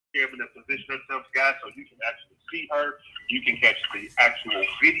chairman to position herself, guys, so you can actually see her. You can catch the actual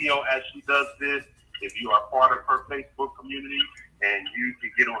video as she does this. If you are part of her Facebook community and you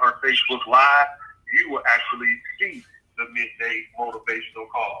can get on her Facebook Live, you will actually see the midday motivational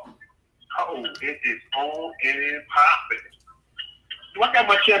call. Oh, it is on and popping. Do I got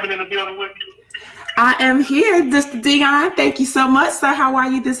my chairman in the building with me? I am here, Mr. Dion. Thank you so much, sir. How are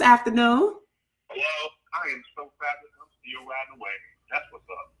you this afternoon? Hello. I am so fabulous. I'm still riding away. That's what's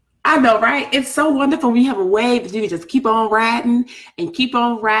up. I know, right? It's so wonderful when you have a wave that you can just keep on riding and keep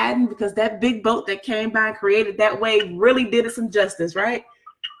on riding, because that big boat that came by and created that wave really did it some justice, right?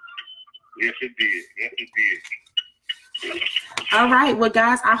 Yes, it did. Yes, it did. All right. Well,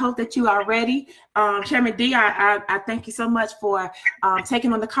 guys, I hope that you are ready. Chairman D, I thank you so much for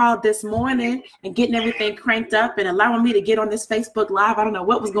taking on the call this morning and getting everything cranked up and allowing me to get on this Facebook Live. I don't know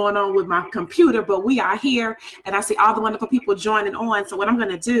what was going on with my computer, but we are here and I see all the wonderful people joining on. So what I'm going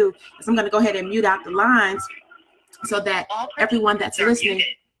to do is I'm going to go ahead and mute out the lines so that everyone that's listening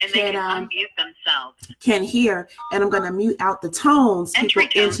can unmute themselves, can hear, and I'm going to mute out the tones,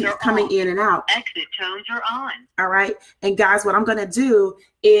 people coming in and out. Exit tones are on. All right. And guys, what I'm going to do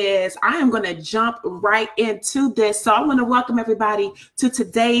is I am going to jump right into this. So I want to welcome everybody to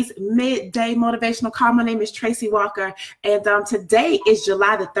today's midday motivational call. My name is Tracy Walker, and today is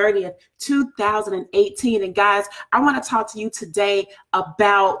July the 30th, 2018. And guys, I want to talk to you today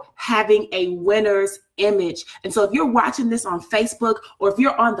about having a winner's image. And so if you're watching this on Facebook or if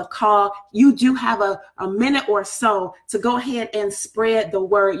you're on the call, you do have a minute or so to go ahead and spread the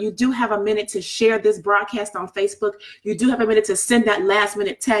word. You do have a minute to share this broadcast on Facebook. You do have a minute to send that last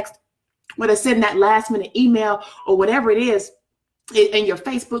minute text, or to send that last minute email, or whatever it is in your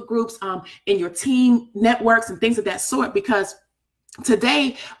Facebook groups, in your team networks and things of that sort, because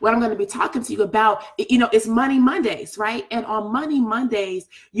today, what I'm going to be talking to you about, it's Money Mondays, right? And on Money Mondays,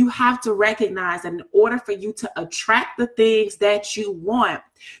 you have to recognize that in order for you to attract the things that you want,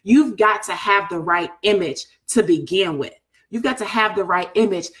 you've got to have the right image to begin with. You've got to have the right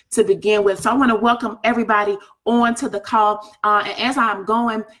image to begin with. So I want to welcome everybody on to the call. And as I'm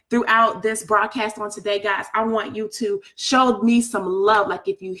going throughout this broadcast on today, guys, I want you to show me some love. Like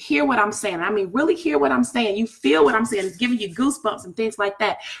if you hear what I'm saying, I mean, really hear what I'm saying, you feel what I'm saying, it's giving you goosebumps and things like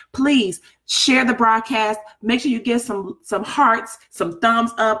that, please share the broadcast. Make sure you give some hearts, some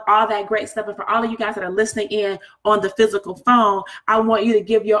thumbs up, all that great stuff. And for all of you guys that are listening in on the physical phone, I want you to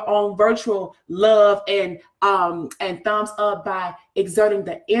give your own virtual love and thumbs up by exerting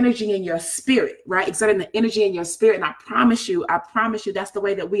the energy in your spirit, right? Exerting the energy in your spirit. And I promise you, that's the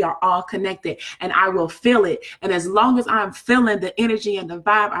way that we are all connected, and I will feel it. And as long as I'm feeling the energy and the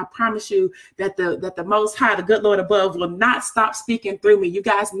vibe, I promise you that the Most High, the good Lord above, will not stop speaking through me. You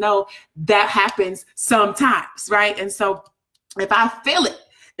guys know that happens sometimes, right? And so if I feel it,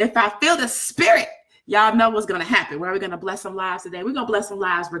 if I feel the spirit, y'all know what's going to happen. Where are we going to bless some lives today? We're going to bless some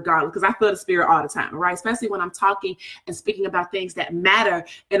lives regardless, because I feel the spirit all the time, right? Especially when I'm talking and speaking about things that matter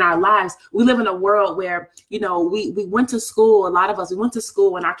in our lives. We live in a world where, we went to school. A lot of us, we went to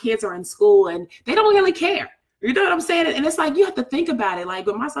school, and our kids are in school and they don't really care. You know what I'm saying? And it's like, you have to think about it. Like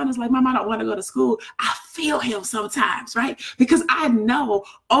when my son is like, Mom, I don't want to go to school, I feel him sometimes, right? Because I know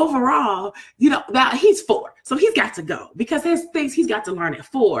overall, that he's 4. So he's got to go, because there's things he's got to learn at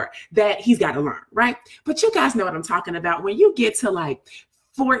 4 that he's got to learn, right? But you guys know what I'm talking about. When you get to like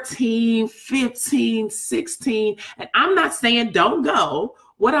 14, 15, 16, and I'm not saying don't go.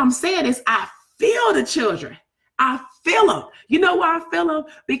 What I'm saying is I feel the children. I feel them. You know why I feel them?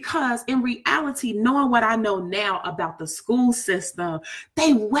 Because in reality, knowing what I know now about the school system,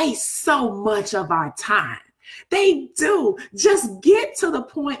 they waste so much of our time. They do. Just get to the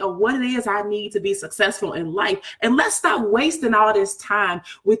point of what it is I need to be successful in life. And let's stop wasting all this time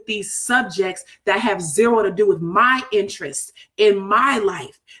with these subjects that have zero to do with my interests in my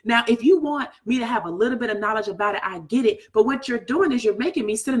life. Now, if you want me to have a little bit of knowledge about it, I get it. But what you're doing is you're making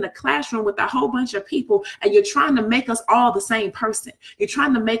me sit in a classroom with a whole bunch of people, and you're trying to make us all the same person. You're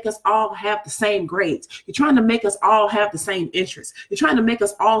trying to make us all have the same grades. You're trying to make us all have the same interests. You're trying to make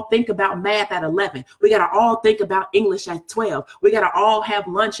us all think about math at 11. We got to all think about English at 12. We got to all have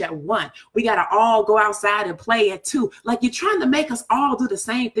lunch at 1. We got to all go outside and play at 2. Like, you're trying to make us all do the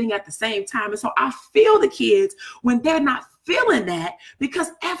same thing at the same time. And so I feel the kids when they're not feeling that, because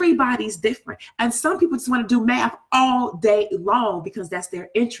everybody's different. And some people just want to do math all day long because that's their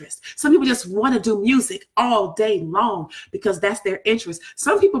interest. Some people just want to do music all day long because that's their interest.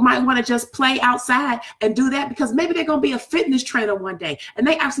 Some people might want to just play outside and do that because maybe they're going to be a fitness trainer one day and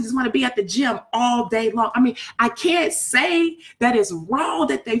they actually just want to be at the gym all day long. I mean, I can't say that it's wrong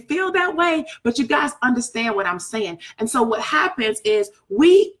that they feel that way, but you guys understand what I'm saying. And so what happens is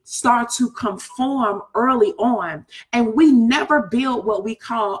we start to conform early on. And we never build what we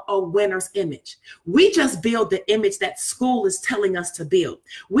call a winner's image. We just build the image that school is telling us to build.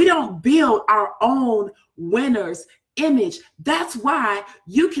 We don't build our own winner's image. That's why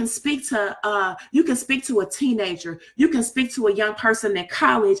you can speak to a teenager, you can speak to a young person in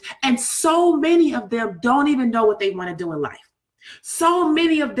college, and so many of them don't even know what they want to do in life. So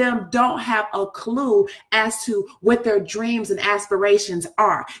many of them don't have a clue as to what their dreams and aspirations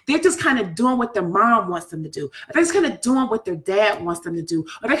are. They're just kind of doing what their mom wants them to do. Or they're just kind of doing what their dad wants them to do.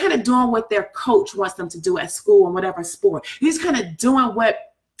 Or they're kind of doing what their coach wants them to do at school and whatever sport. They're just kind of doing what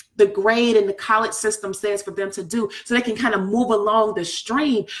the grade and the college system says for them to do so they can kind of move along the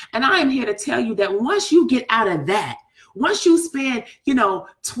stream. And I am here to tell you that once you get out of that, once you spend,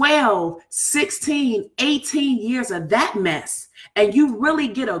 12, 16, 18 years of that mess, and you really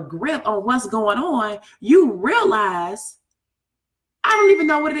get a grip on what's going on, you realize, I don't even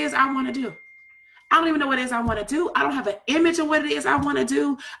know what it is I want to do. I don't even know what it is I want to do. I don't have an image of what it is I want to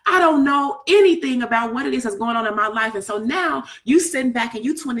do. I don't know anything about what it is that's going on in my life. And so now you sitting back and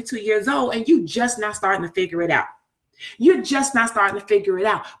you 22 years old and you just not starting to figure it out. You're just not starting to figure it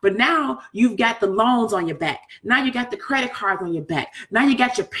out. But now you've got the loans on your back. Now you got the credit cards on your back. Now you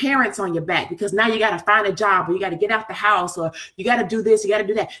got your parents on your back because now you got to find a job or you got to get out the house or you got to do this, you got to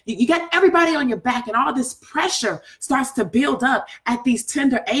do that. You got everybody on your back and all this pressure starts to build up at these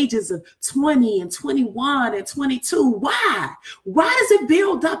tender ages of 20 and 21 and 22. Why? Why does it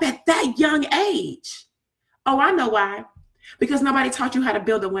build up at that young age? Oh, I know why. Because nobody taught you how to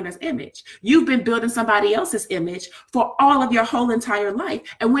build a winner's image. You've been building somebody else's image for all of your whole entire life.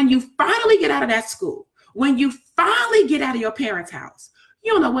 And when you finally get out of that school, when you finally get out of your parents' house,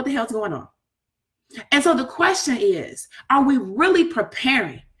 you don't know what the hell's going on. And so the question is, are we really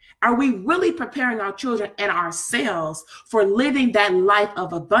preparing? Are we really preparing our children and ourselves for living that life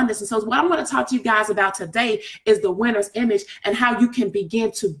of abundance? And so what I'm going to talk to you guys about today is the winner's image and how you can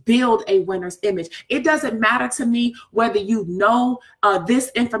begin to build a winner's image. It doesn't matter to me whether you know this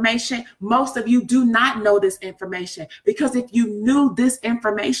information. Most of you do not know this information, because if you knew this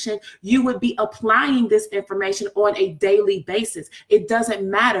information, you would be applying this information on a daily basis. It doesn't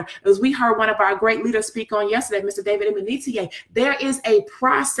matter. As we heard one of our great leaders speak on yesterday, Mr. David Emenitier, there is a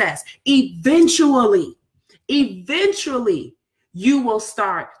process. Eventually, you will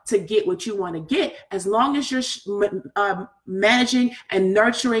start to get what you want to get as long as you're managing and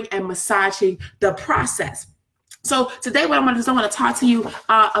nurturing and massaging the process. So today what I want to do is I want to talk to you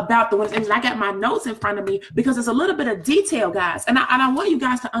about the winner's image. I got my notes in front of me because there's a little bit of detail, guys. And I want you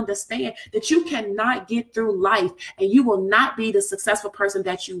guys to understand that you cannot get through life and you will not be the successful person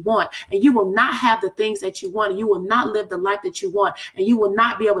that you want. And you will not have the things that you want. And you will not live the life that you want. And you will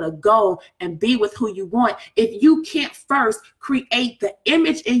not be able to go and be with who you want if you can't first create the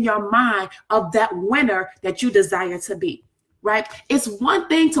image in your mind of that winner that you desire to be. Right? It's one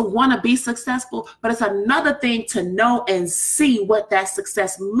thing to want to be successful, but it's another thing to know and see what that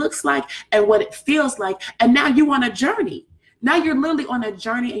success looks like and what it feels like. And now you're on a journey. Now you're literally on a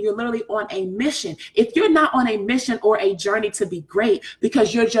journey and you're literally on a mission. If you're not on a mission or a journey to be great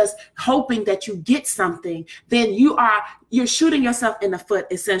because you're just hoping that you get something, then you're shooting yourself in the foot,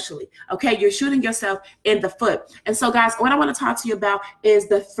 essentially. Okay, you're shooting yourself in the foot. And so, guys, what I want to talk to you about is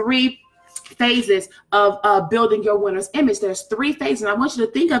the 3 phases of building your winner's image. There's 3 phases, and I want you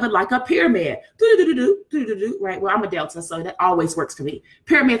to think of it like a pyramid. Right? Well, I'm a Delta, so that always works for me.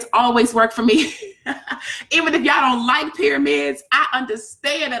 Pyramids always work for me. Even if y'all don't like pyramids, I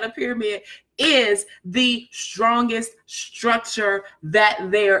understand that a pyramid is the strongest structure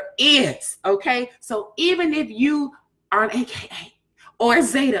that there is. Okay, so even if you are an AKA or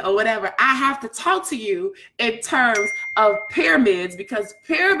Zeta or whatever, I have to talk to you in terms of pyramids because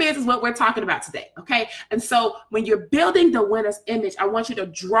pyramids is what we're talking about today, okay? And so when you're building the winner's image, I want you to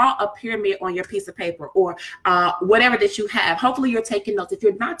draw a pyramid on your piece of paper or whatever that you have. Hopefully you're taking notes. If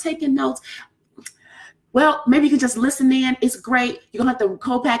you're not taking notes, well, maybe you can just listen in. It's great. You're going to have to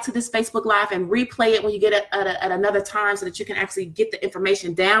go back to this Facebook Live and replay it when you get it at another time so that you can actually get the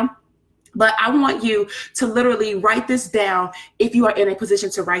information down. But I want you to literally write this down if you are in a position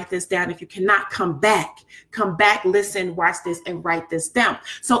to write this down. If you cannot, come back, listen, watch this, and write this down.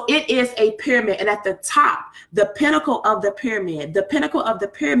 So it is a pyramid. And at the top, the pinnacle of the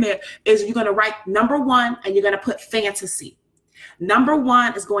pyramid is you're going to write number 1 and you're going to put fantasy. Number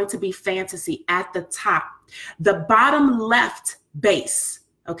 1 is going to be fantasy at the top. The bottom left base.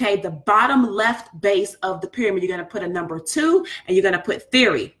 Okay, the bottom left base of the pyramid, you're going to put a number 2 and you're going to put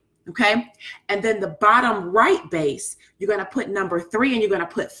theory. Okay. And then the bottom right base, you're going to put number 3 and you're going to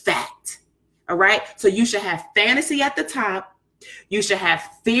put fact. All right. So you should have fantasy at the top, You should have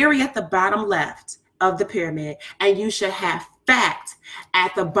theory at the bottom left of the pyramid, and you should have fact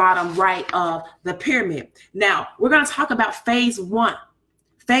at the bottom right of the pyramid. Now, we're going to talk about phase one.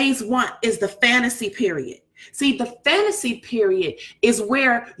 Phase one is the fantasy period. See, the fantasy period is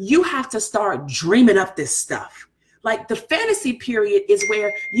where you have to start dreaming up this stuff. Like, the fantasy period is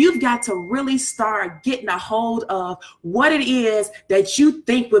where you've got to really start getting a hold of what it is that you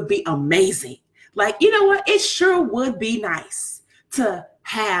think would be amazing. Like, you know what? It sure would be nice to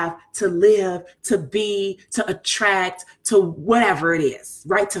have, to live, to be, to attract, to whatever it is,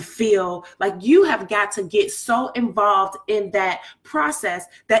 right? To feel like you have got to get so involved in that process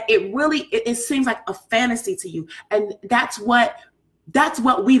that it seems like a fantasy to you. And that's what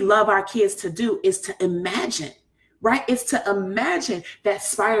we love our kids to do, is to imagine. Right? It's to imagine that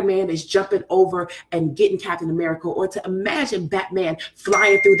Spider-Man is jumping over and getting Captain America, or to imagine Batman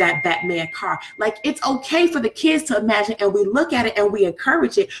flying through that Batman car. Like, it's okay for the kids to imagine, and we look at it and we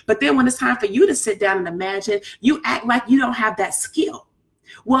encourage it. But then when it's time for you to sit down and imagine, you act like you don't have that skill.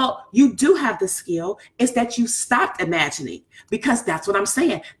 Well, you do have the skill. It's that you stopped imagining, because that's what I'm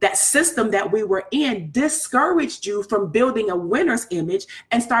saying. That system that we were in discouraged you from building a winner's image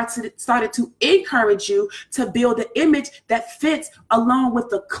and started to encourage you to build an image that fits along with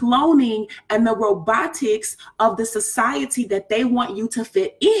the cloning and the robotics of the society that they want you to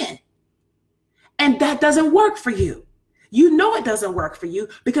fit in. And that doesn't work for you. You know it doesn't work for you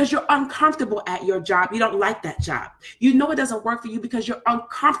because you're uncomfortable at your job. You don't like that job. You know it doesn't work for you because you're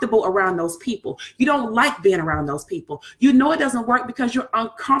uncomfortable around those people. You don't like being around those people. You know it doesn't work because you're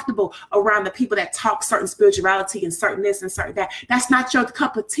uncomfortable around the people that talk certain spirituality and certain this and certain that. That's not your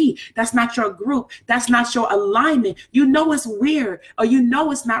cup of tea. That's not your group. That's not your alignment. You know it's weird, or you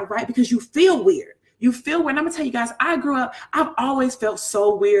know it's not right because you feel weird. You feel weird. I'm going to tell you guys, I've always felt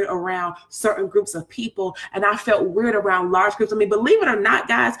so weird around certain groups of people, and I felt weird around large groups. I mean, believe it or not,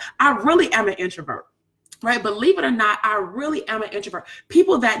 guys, I really am an introvert. Right? Believe it or not, I really am an introvert.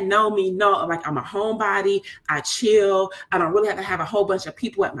 People that know me know, like, I'm a homebody. I chill. I don't really have to have a whole bunch of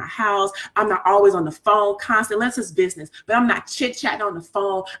people at my house. I'm not always on the phone constantly, unless it's business, but I'm not chit-chatting on the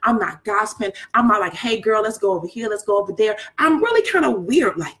phone. I'm not gossiping. I'm not like, hey girl, let's go over here. Let's go over there. I'm really kind of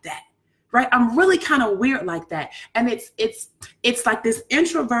weird like that. Right? I'm really kind of weird like that. And it's like this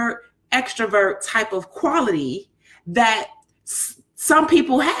introvert, extrovert type of quality that some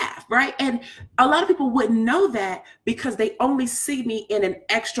people have, right? And a lot of people wouldn't know that because they only see me in an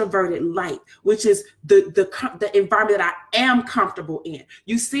extroverted light, which is the environment that I am comfortable in.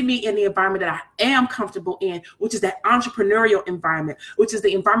 You see me in the environment that I am comfortable in, which is that entrepreneurial environment, which is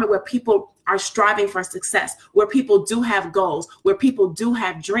the environment where people are striving for success, where people do have goals, where people do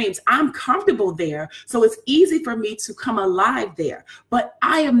have dreams. I'm comfortable there. So it's easy for me to come alive there. But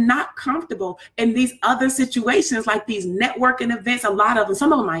I am not comfortable in these other situations, like these networking events. A lot of them,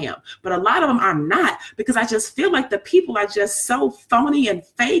 some of them I am, but a lot of them I'm not, because I just feel like the people are just so phony and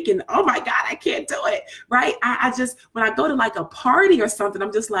fake, and oh my God, I can't do it. Right? I just, when I go to like a party or something,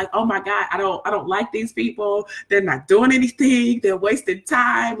 I'm just like, oh my God, I don't like these people. They're not doing anything. They're wasting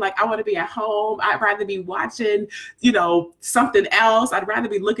time. Like, I want to be at home. I'd rather be watching, something else. I'd rather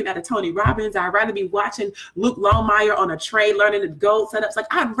be looking at a Tony Robbins. I'd rather be watching Luke Longmire on a tray learning the gold setups. Like,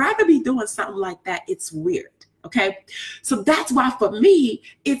 I'd rather be doing something like that. It's weird. Okay. So that's why for me,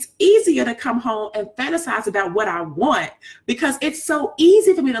 it's easier to come home and fantasize about what I want, because it's so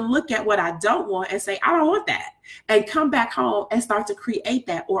easy for me to look at what I don't want and say, I don't want that, and come back home and start to create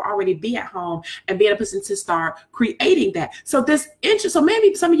that, or already be at home and be in a position to start creating that. So so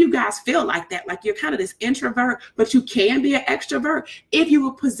maybe some of you guys feel like that, like you're kind of this introvert, but you can be an extrovert if you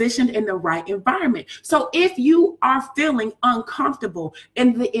were positioned in the right environment. So if you are feeling uncomfortable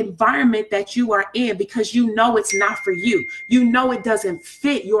in the environment that you are in because you know it's not for you, you know it doesn't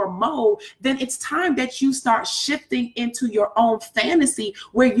fit your mold, then it's time that you start shifting into your own fantasy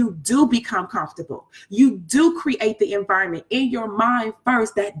where you do become comfortable. You do create the environment in your mind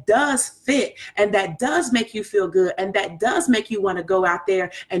first that does fit and that does make you feel good and that does make you want to go out there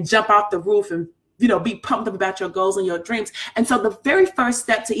and jump off the roof and be pumped up about your goals and your dreams. And so the very first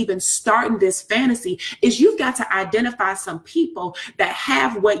step to even starting this fantasy is you've got to identify some people that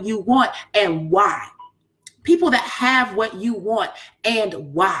have what you want and why. People that have what you want and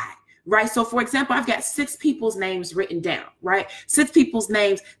why. Right. So, for example, I've got 6 people's names written down, right? 6 people's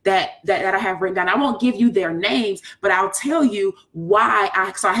names that I have written down. I won't give you their names, but I'll tell you why.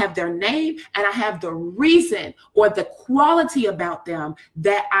 So I have their name and I have the reason or the quality about them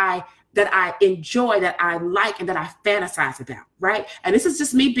that I enjoy, that I like, and that I fantasize about, right? And this is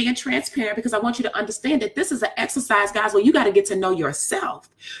just me being transparent because I want you to understand that this is an exercise, guys, where you got to get to know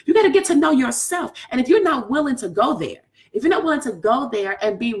yourself. You got to get to know yourself. And if you're not willing to go there, If you're not willing to go there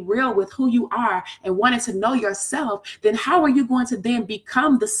and be real with who you are and wanting to know yourself, then how are you going to then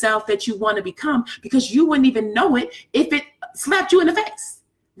become the self that you want to become? Because you wouldn't even know it if it slapped you in the face.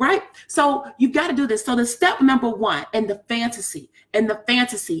 Right? So you've got to do this. So the step number one in the fantasy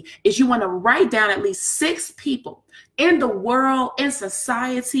is you want to write down at least 6 people in the world, in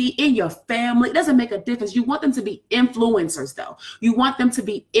society, in your family. It doesn't make a difference. You want them to be influencers though. You want them to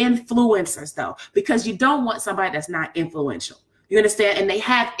be influencers though, because you don't want somebody that's not influential. You understand? And they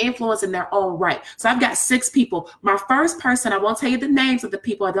have influence in their own right. So I've got 6 people. My first person, I won't tell you the names of the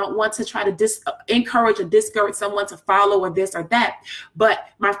people. I don't want to try to encourage or discourage someone to follow or this or that. But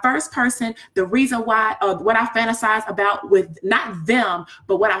my first person, the reason why, what I fantasize about with not them,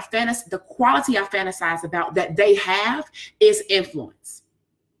 but what the quality I fantasize about that they have is influence,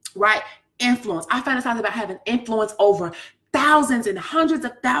 right? Influence. I fantasize about having influence over thousands and hundreds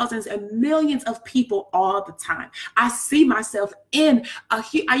of thousands and millions of people all the time. I see myself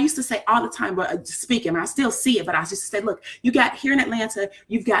I used to say all the time, but speaking, I still see it, but I used to say, look, you got here in Atlanta,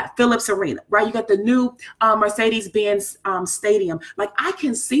 you've got Phillips Arena, right? You got the new Mercedes-Benz stadium. Like I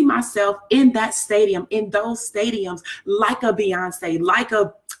can see myself in that stadium, in those stadiums, like a Beyonce, like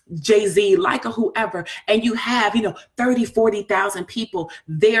a Jay-Z, like a whoever, and you have, 30, 40,000 people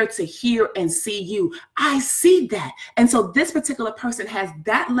there to hear and see you. I see that. And so this particular person has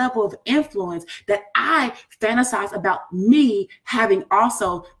that level of influence that I fantasize about me having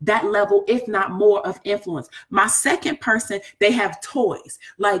also that level, if not more, of influence. My second person, they have toys,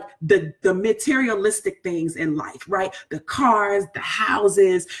 like the materialistic things in life, right? The cars, the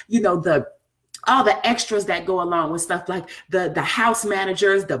houses, all the extras that go along with stuff like the house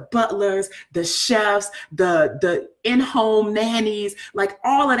managers, the butlers, the chefs, the in-home nannies, like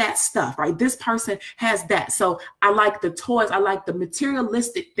all of that stuff, right? This person has that. So I like the toys. I like the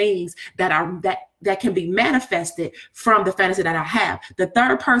materialistic things that can be manifested from the fantasy that I have. The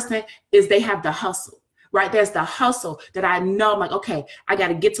third person is they have the hustle. Right? There's the hustle that I know, like, okay, I got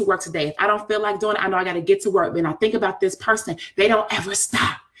to get to work today. If I don't feel like doing it, I know I got to get to work. When I think about this person, they don't ever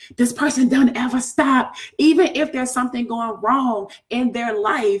stop. This person don't ever stop. Even if there's something going wrong in their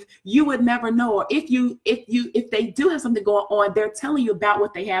life, you would never know. Or if they do have something going on, they're telling you about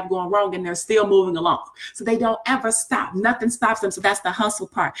what they have going wrong and they're still moving along. So they don't ever stop. Nothing stops them. So that's the hustle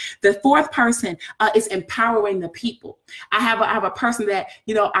part. The fourth person is empowering the people. I have a person that,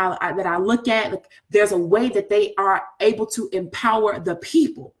 that I look at, like, there's a way that they are able to empower the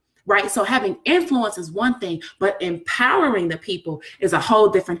people. Right? So having influence is one thing, but empowering the people is a whole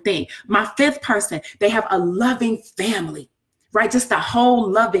different thing. My fifth person, they have a loving family, right? Just a whole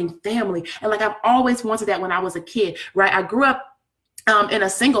loving family. And like I've always wanted that when I was a kid, right? I grew up in a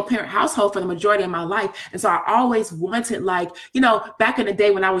single parent household for the majority of my life. And so I always wanted, like, back in the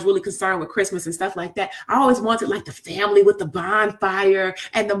day when I was really concerned with Christmas and stuff like that, I always wanted like the family with the bonfire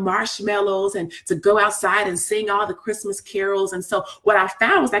and the marshmallows and to go outside and sing all the Christmas carols. And so what I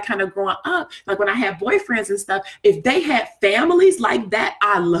found was that kind of growing up, like when I had boyfriends and stuff, if they had families like that,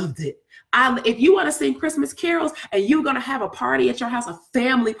 I loved it. If you want to sing Christmas carols and you're going to have a party at your house, a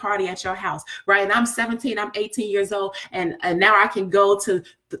family party at your house, right? And I'm 17, I'm 18 years old. And now I can go to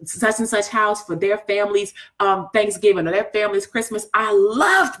such and such house for their family's Thanksgiving or their family's Christmas. I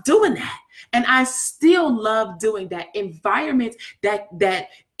loved doing that. And I still love doing that. Environments that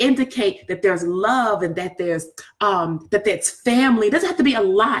indicate that there's love and that there's family. It doesn't have to be a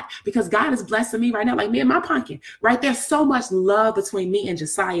lot, because God is blessing me right now, like me and my pumpkin, right? There's so much love between me and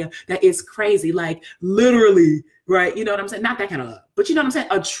Josiah that is crazy, like literally, right? You know what I'm saying? Not that kind of love, but you know what I'm saying?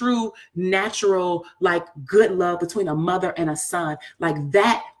 A true, natural, like good love between a mother and a son, like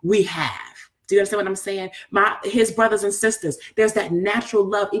that we have. Do you understand what I'm saying? His brothers and sisters, there's that natural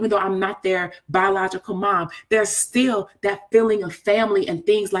love. Even though I'm not their biological mom, there's still that feeling of family and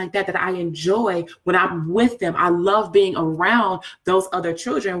things like that I enjoy when I'm with them. I love being around those other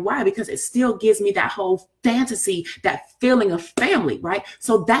children. Why? Because it still gives me that whole fantasy, that feeling of family, right?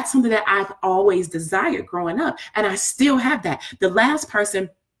 So that's something that I've always desired growing up. And I still have that. The last person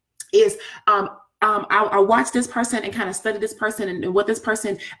is, I watch this person and kind of study this person, and what this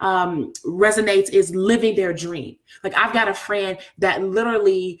person resonates is living their dream. Like I've got a friend that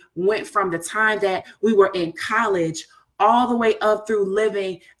literally went from the time that we were in college all the way up through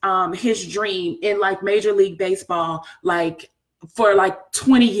living his dream in like Major League Baseball, like for like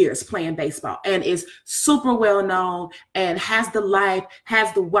 20 years playing baseball, and is super well known and has the life,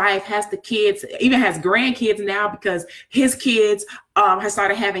 has the wife, has the kids, even has grandkids now because his kids has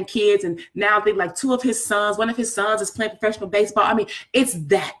started having kids. And now they like one of his sons is playing professional baseball. I mean, it's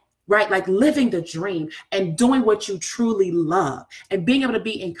that. right? Like living the dream and doing what you truly love and being able to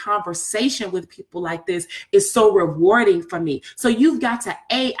be in conversation with people like this is so rewarding for me. So you've got to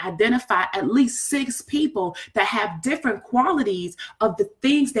identify at least 6 people that have different qualities of the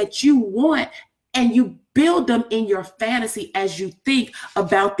things that you want, and you build them in your fantasy as you think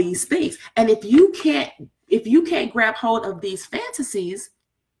about these things. And if you can't grab hold of these fantasies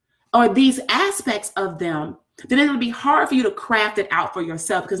or these aspects of them, then it'll be hard for you to craft it out for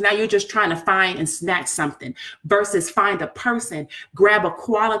yourself, because now you're just trying to find and snatch something versus find a person, grab a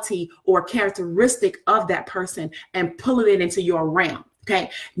quality or characteristic of that person and pull it into your realm.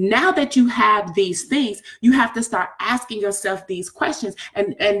 Okay, now that you have these things, you have to start asking yourself these questions.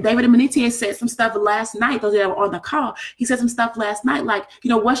 And David Imonitie said some stuff last night, those that were on the call, he said some stuff last night, like,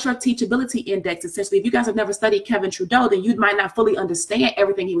 what's your teachability index? Essentially, if you guys have never studied Kevin Trudeau, then you might not fully understand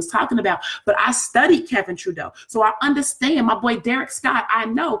everything he was talking about. But I studied Kevin Trudeau, so I understand. My boy Derek Scott, I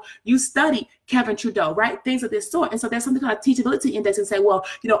know you studied Kevin Trudeau, right? Things of this sort. And so there's something called a teachability index, and say, well,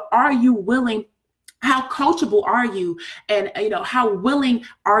 are you willing? How coachable are you? And, how willing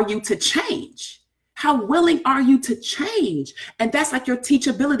are you to change? How willing are you to change? And that's like your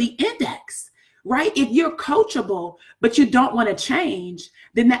teachability index, right? If you're coachable, but you don't want to change,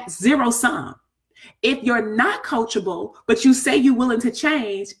 then that's zero sum. If you're not coachable, but you say you're willing to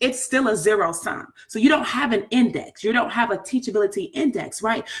change, it's still a zero sum. So you don't have an index. You don't have a teachability index,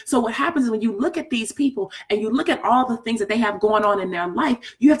 right? So what happens is when you look at these people and you look at all the things that they have going on in their life,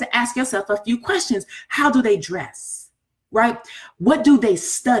 you have to ask yourself a few questions. How do they dress, right? What do they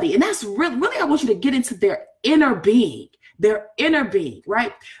study? And that's really, I want you to get into their inner being,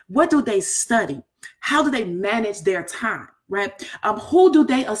 right? What do they study? How do they manage their time? Right? Who do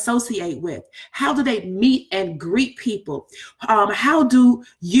they associate with? How do they meet and greet people? How do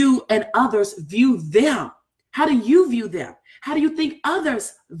you and others view them? How do you view them? How do you think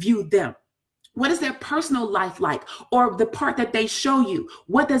others view them? What is their personal life like? Or the part that they show you,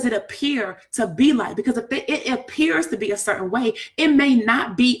 what does it appear to be like? Because if it appears to be a certain way, it may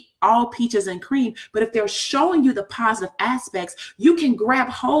not be all peaches and cream, but if they're showing you the positive aspects, you can grab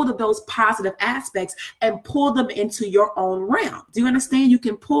hold of those positive aspects and pull them into your own realm. Do you understand? You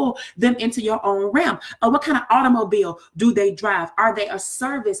can pull them into your own realm. What kind of automobile do they drive? Are they a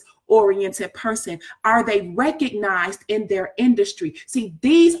service-oriented person? Are they recognized in their industry? See,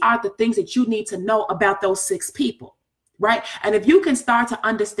 these are the things that you need to know about those 6 people. Right? And if you can start to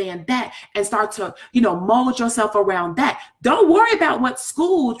understand that and start to, mold yourself around that, don't worry about what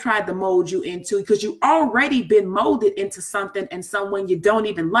school tried to mold you into, because you've already been molded into something and someone you don't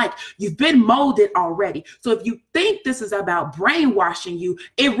even like. You've been molded already. So if you think this is about brainwashing you,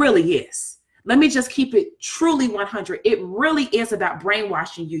 it really is. Let me just keep it truly 100. It really is about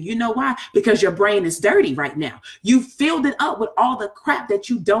brainwashing you. You know why? Because your brain is dirty right now. You filled it up with all the crap that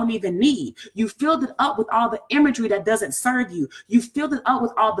you don't even need. You filled it up with all the imagery that doesn't serve you. You filled it up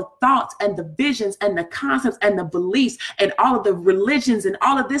with all the thoughts and the visions and the concepts and the beliefs and all of the religions and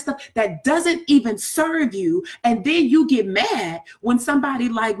all of this stuff that doesn't even serve you. And then you get mad when somebody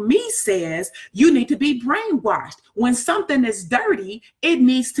like me says you need to be brainwashed. When something is dirty, it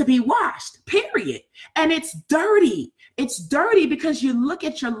needs to be washed. Period. And it's dirty. It's dirty because you look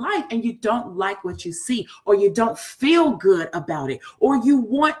at your life and you don't like what you see, or you don't feel good about it, or you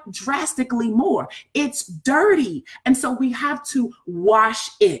want drastically more. It's dirty. And so we have to wash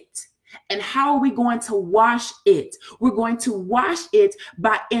it. And how are we going to wash it? We're going to wash it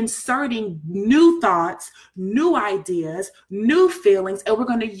by inserting new thoughts, new ideas, new feelings, and we're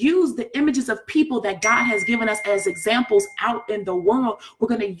going to use the images of people that God has given us as examples out in the world. We're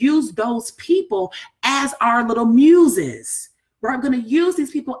going to use those people as our little muses. We're going to use these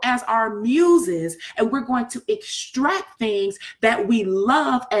people as our muses, and we're going to extract things that we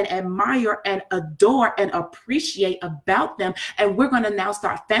love and admire and adore and appreciate about them. And we're going to now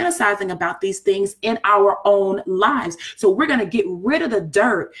start fantasizing about these things in our own lives. So we're going to get rid of the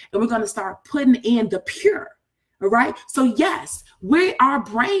dirt and we're going to start putting in the pure. All right. So yes, we are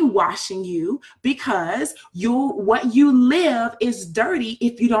brainwashing you because what you live is dirty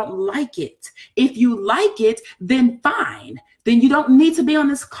if you don't like it. If you like it, then fine. Then you don't need to be on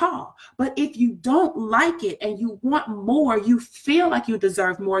this call. But if you don't like it and you want more, you feel like you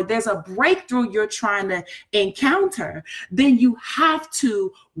deserve more, there's a breakthrough you're trying to encounter, then you have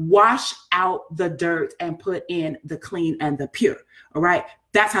to wash out the dirt and put in the clean and the pure. All right.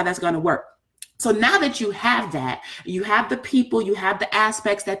 That's how that's going to work. So now that you have that, you have the people, you have the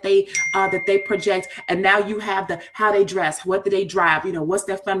aspects that they project, and now you have the how they dress, what do they drive, what's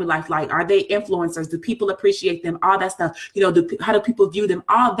their family life like, are they influencers, do people appreciate them, all that stuff, how do people view them,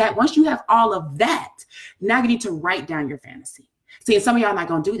 all that. Once you have all of that, now you need to write down your fantasy. See, and some of y'all are not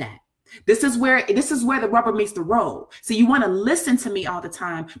going to do that. This is where the rubber meets the road. So you want to listen to me all the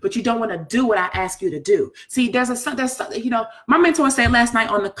time, but you don't want to do what I ask you to do. See, there's my mentor said last night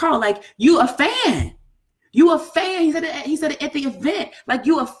on the call, like, you a fan. You a fan. He said it at the event, like,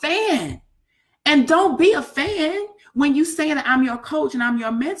 you a fan. And don't be a fan when you say that I'm your coach and I'm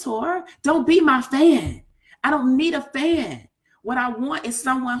your mentor. Don't be my fan. I don't need a fan. What I want is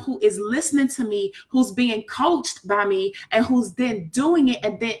someone who is listening to me, who's being coached by me, and who's then doing it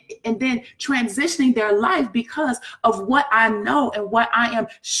and then transitioning their life because of what I know and what I am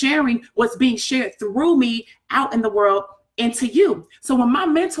sharing, what's being shared through me out in the world into you. So when my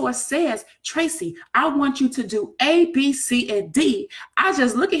mentor says, Tracy, I want you to do A, B, C, and D, I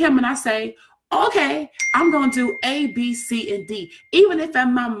just look at him and I say, okay, I'm going to do A, B, C, and D. Even if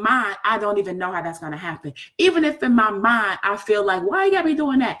in my mind, I don't even know how that's going to happen. Even if in my mind, I feel like, why you got me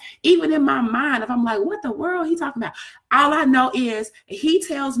doing that? Even in my mind, if I'm like, what the world he talking about? All I know is he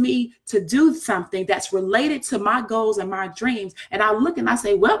tells me to do something that's related to my goals and my dreams. And I look and I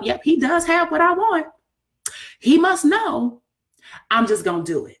say, well, yep, he does have what I want. He must know. I'm just going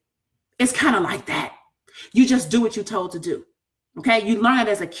to do it. It's kind of like that. You just do what you're told to do. Okay, you learn it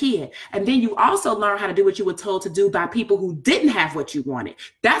as a kid, and then you also learn how to do what you were told to do by people who didn't have what you wanted.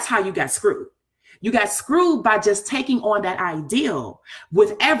 That's how you got screwed. You got screwed by just taking on that ideal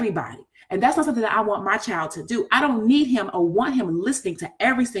with everybody. And that's not something that I want my child to do. I don't need him or want him listening to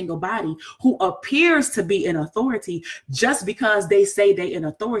every single body who appears to be in authority just because they say they're in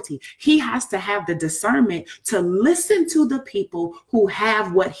authority. He has to have the discernment to listen to the people who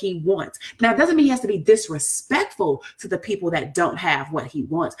have what he wants. Now, it doesn't mean he has to be disrespectful to the people that don't have what he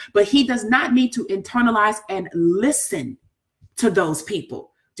wants, but he does not need to internalize and listen to those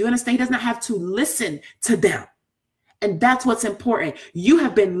people. Do you understand? He does not have to listen to them. And that's what's important. You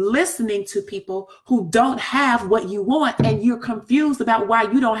have been listening to people who don't have what you want, and you're confused about why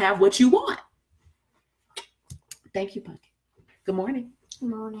you don't have what you want. Thank you, Pumpkin. Good morning. Good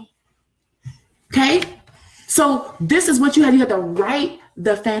morning. Okay. So this is what you have. You have to write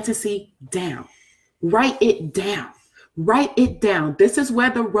the fantasy down. Write it down. Write it down. This is where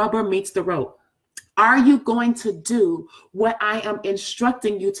the rubber meets the road. Are you going to do what I am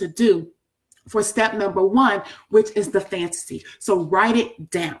instructing you to do for step number 1, which is the fantasy? So write it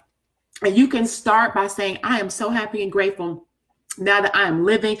down. And you can start by saying, I am so happy and grateful now that I am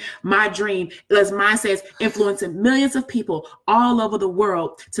living my dream, as mine says, influencing millions of people all over the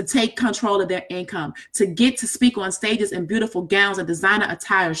world to take control of their income, to get to speak on stages in beautiful gowns and designer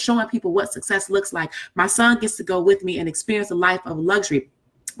attire, showing people what success looks like. My son gets to go with me and experience a life of luxury.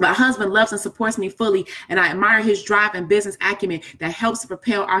 My husband loves and supports me fully, and I admire his drive and business acumen that helps to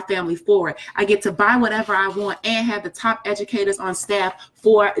propel our family forward. I get to buy whatever I want and have the top educators on staff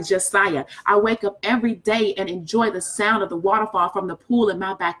for Josiah. I wake up every day and enjoy the sound of the waterfall from the pool in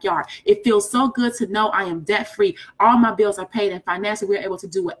my backyard. It feels so good to know I am debt-free. All my bills are paid, and financially we're able to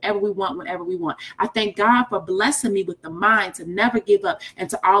do whatever we want whenever we want. I thank God for blessing me with the mind to never give up and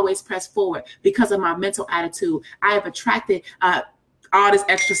to always press forward because of my mental attitude. I have attracted all this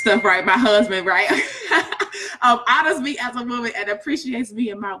extra stuff, right? My husband, right? Honors me as a woman and appreciates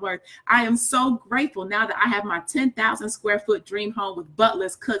me and my worth. I am so grateful now that I have my 10,000 square foot dream home with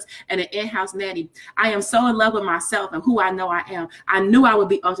butlers, cooks, and an in-house nanny. I am so in love with myself and who I know I am. I knew I would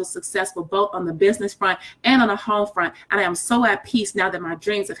be ultra successful both on the business front and on the home front. And I am so at peace now that my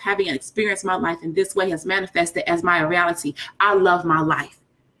dreams of having experienced my life in this way has manifested as my reality. I love my life.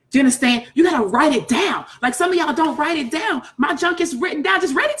 Do you understand? You got to write it down. Like some of y'all don't write it down. My junk is written down.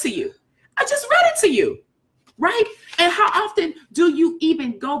 Just read it to you. I just read it to you. Right? And how often do you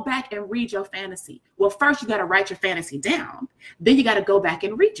even go back and read your fantasy? Well, first you got to write your fantasy down. Then you got to go back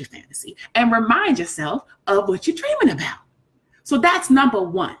and read your fantasy and remind yourself of what you're dreaming about. So that's number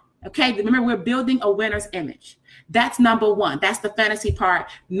 1. Okay. Remember, we're building a winner's image. That's number 1. That's the fantasy part.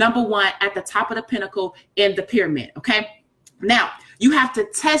 Number 1 at the top of the pinnacle in the pyramid. Okay. Now, you have to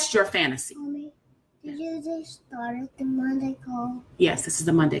test your fantasy. Mommy, did you just start the Monday call? Yes, this is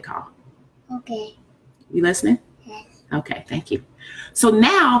the Monday call. Okay. You listening? Yes. Okay, thank you. So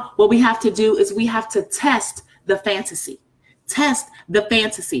now what we have to do is we have to test the fantasy. Test the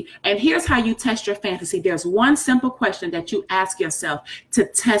fantasy. And here's how you test your fantasy. There's one simple question that you ask yourself to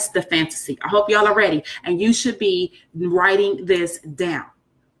test the fantasy. I hope y'all are ready. And you should be writing this down.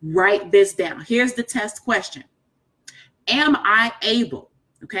 Write this down. Here's the test question. Am I able?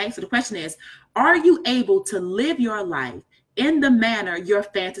 Okay, so the question is, are you able to live your life in the manner your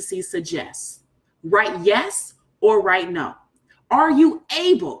fantasy suggests? Write yes or write no. Are you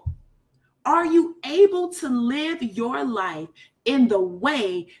able? Are you able to live your life in the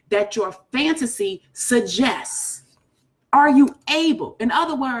way that your fantasy suggests? Are you able? In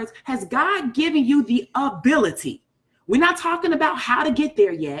other words, has God given you the ability? We're not talking about how to get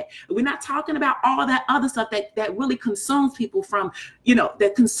there yet. We're not talking about all that other stuff that really consumes people from,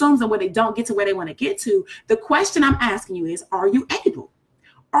 that consumes them when they don't get to where they want to get to. The question I'm asking you is, are you able?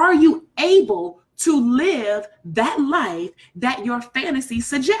 Are you able to live that life that your fantasy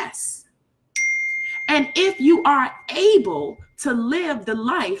suggests? And if you are able to live the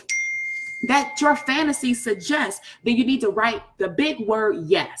life that your fantasy suggests, then you need to write the big word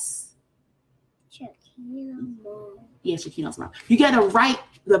yes. Yes, Shakina's mom. You got to write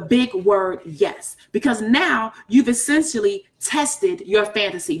the big word yes, because now you've essentially tested your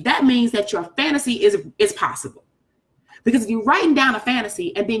fantasy. That means that your fantasy is possible. Because if you're writing down a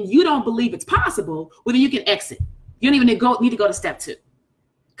fantasy and then you don't believe it's possible, well, then you can exit. You don't even need to go to step 2.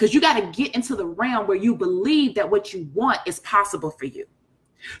 Because you got to get into the realm where you believe that what you want is possible for you.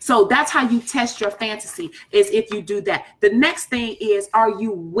 So that's how you test your fantasy, is if you do that. The next thing is, are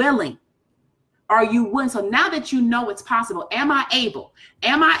you willing? Are you willing? So now that you know it's possible, am I able?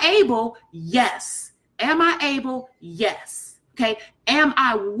 Am I able? Yes. Am I able? Yes. Okay. Am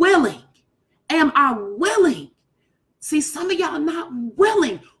I willing? Am I willing? See, some of y'all are not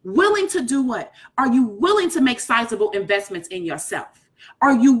willing. Willing to do what? Are you willing to make sizable investments in yourself?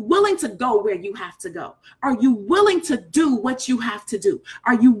 Are you willing to go where you have to go? Are you willing to do what you have to do?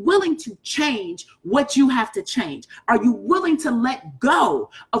 Are you willing to change what you have to change? Are you willing to let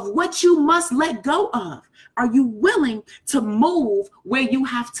go of what you must let go of? Are you willing to move where you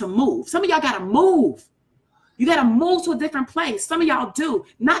have to move? Some of y'all got to move. You got to move to a different place. Some of y'all do.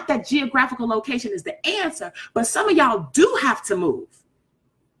 Not that geographical location is the answer, but some of y'all do have to move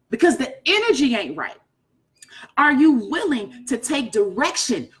because the energy ain't right. Are you willing to take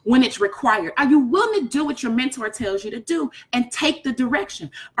direction when it's required? Are you willing to do what your mentor tells you to do and take the direction?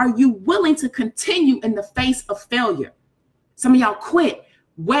 Are you willing to continue in the face of failure? Some of y'all quit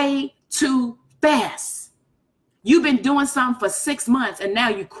way too fast. You've been doing something for 6 months and now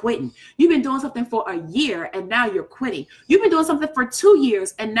you're quitting. You've been doing something for a year and now you're quitting. You've been doing something for 2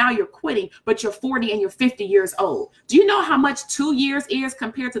 years and now you're quitting, but you're 40 and you're 50 years old. Do you know how much 2 years is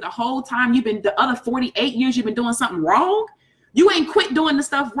compared to the whole time the other 48 years you've been doing something wrong? You ain't quit doing the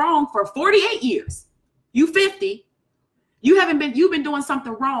stuff wrong for 48 years. You 50. You've been doing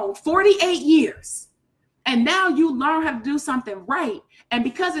something wrong 48 years. And now you learn how to do something right. And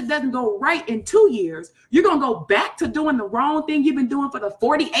because it doesn't go right in 2 years, you're going to go back to doing the wrong thing you've been doing for the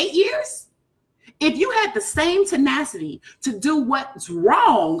 48 years? If you had the same tenacity to do what's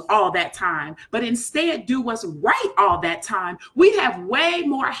wrong all that time, but instead do what's right all that time, we'd have way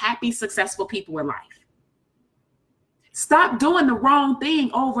more happy, successful people in life. Stop doing the wrong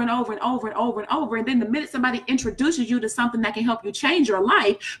thing over and over and over and over and over. And then the minute somebody introduces you to something that can help you change your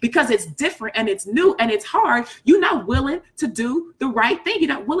life because it's different and it's new and it's hard, you're not willing to do the right thing. You're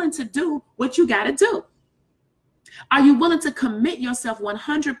not willing to do what you got to do. Are you willing to commit yourself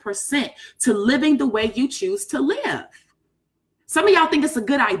 100% to living the way you choose to live? Some of y'all think it's a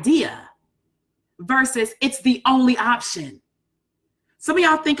good idea versus it's the only option. Some of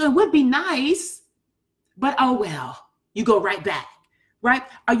y'all think it would be nice, but oh well. You go right back, right?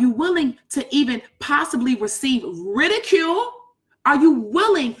 Are you willing to even possibly receive ridicule? Are you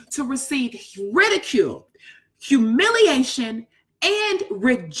willing to receive ridicule, humiliation, and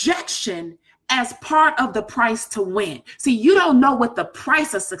rejection as part of the price to win? See, you don't know what the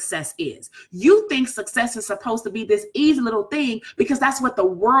price of success is. You think success is supposed to be this easy little thing because that's what the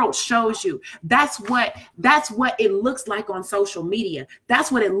world shows you. That's what it looks like on social media.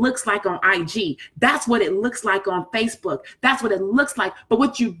 That's what it looks like on IG. That's what it looks like on Facebook. That's what it looks like. But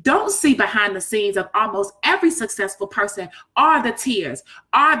what you don't see behind the scenes of almost every successful person are the tears,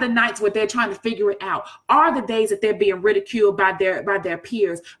 are the nights where they're trying to figure it out, are the days that they're being ridiculed by their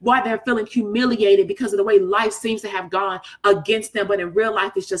peers, why they're feeling humiliated because of the way life seems to have gone against them, but in real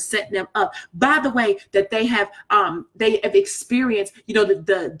life it's just setting them up. By the way, that they have experienced,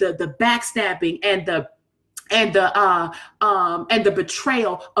 the backstabbing and the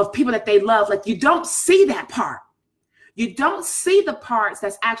betrayal of people that they love. Like, you don't see that part. You don't see the parts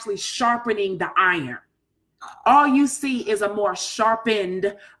that's actually sharpening the iron. All you see is a more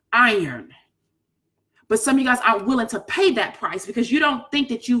sharpened iron. But some of you guys aren't willing to pay that price because you don't think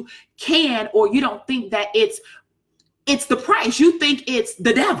that you can, or you don't think that it's the price. You think it's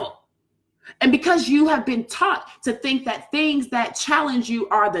the devil. And because you have been taught to think that things that challenge you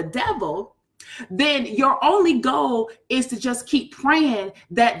are the devil, then your only goal is to just keep praying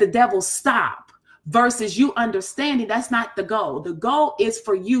that the devil stop, versus you understanding that's not the goal. The goal is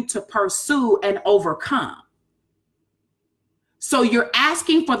for you to pursue and overcome. So you're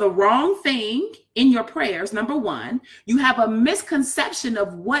asking for the wrong thing in your prayers, number one. You have a misconception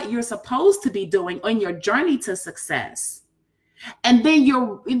of what you're supposed to be doing on your journey to success. And then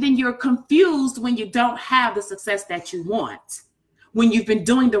you're confused when you don't have the success that you want. When you've been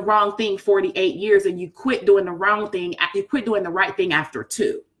doing the wrong thing 48 years and you quit doing the wrong thing, you quit doing the right thing after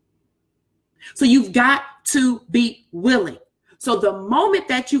 2. So you've got to be willing. So the moment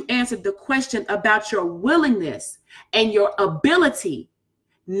that you answered the question about your willingness and your ability,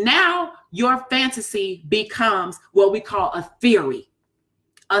 now your fantasy becomes what we call a theory,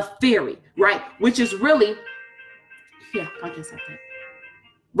 right? Which is really,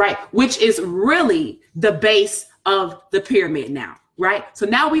 right? Which is really the base of the pyramid now, right? So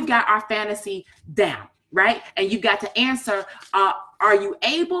now we've got our fantasy down, right? And you've got to answer, are you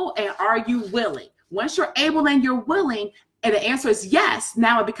able and are you willing? Once you're able and you're willing, and the answer is yes,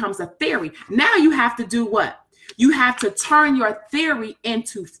 now it becomes a theory. Now you have to do what? You have to turn your theory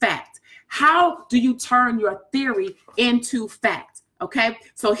into fact. How do you turn your theory into fact? Okay,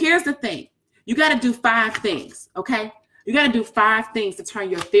 so here's the thing. You got to do 5 things, okay? You got to do 5 things to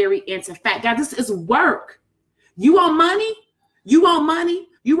turn your theory into fact. Guys, this is work. You want money? You want money?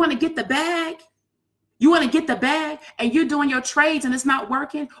 You want to get the bag? You want to get the bag and you're doing your trades and it's not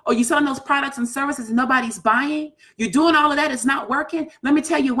working, or you're selling those products and services and nobody's buying. You're doing all of that. It's not working. Let me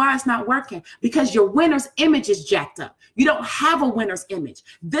tell you why it's not working. Because your winner's image is jacked up. You don't have a winner's image.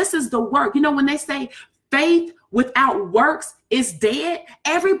 This is the work. You know, when they say faith without works is dead,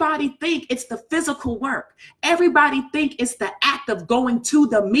 everybody think it's the physical work. Everybody think it's the act of going to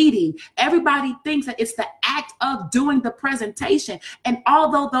the meeting. Everybody thinks that it's the act of doing the presentation. And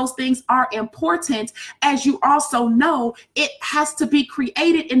although those things are important, as you also know, it has to be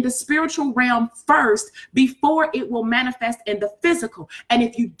created in the spiritual realm first before it will manifest in the physical. And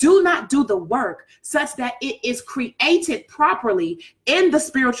if you do not do the work such that it is created properly in the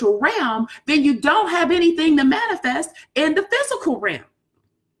spiritual realm, then you don't have anything to manifest in the physical realm.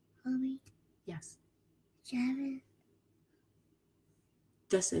 Mommy. Yes. Jared.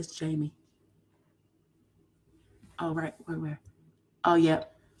 This is Jamie. Oh, right. Where? Oh, yeah.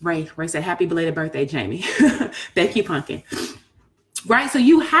 Ray said, happy belated birthday, Jamie. Thank you, Pumpkin. Right? So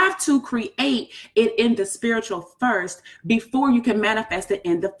you have to create it in the spiritual first before you can manifest it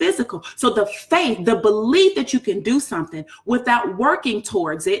in the physical. So the faith, the belief that you can do something without working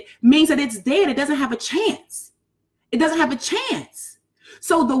towards it means that it's dead. It doesn't have a chance. It doesn't have a chance.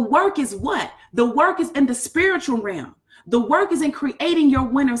 So the work is what? The work is in the spiritual realm. The work is in creating your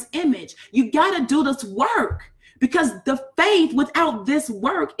winner's image. You got to do this work because the faith without this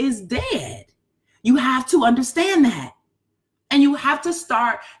work is dead. You have to understand that. And you have to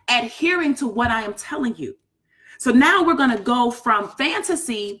start adhering to what I am telling you. So now we're going to go from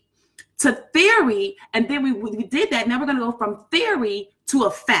fantasy to theory. And then we did that. Now we're going to go from theory to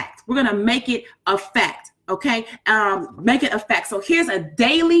a fact. We're going to make it a fact. Okay. Make it a fact. So here's a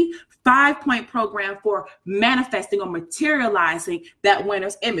daily 5-point program for manifesting or materializing that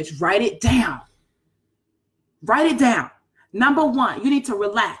winner's image. Write it down. Write it down. Number 1, you need to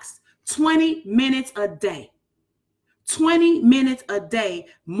relax 20 minutes a day. 20 minutes a day,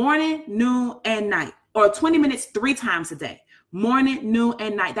 morning, noon, and night, or 20 minutes 3 times a day, morning, noon,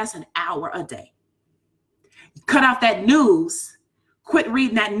 and night. That's an hour a day. Cut off that news. Quit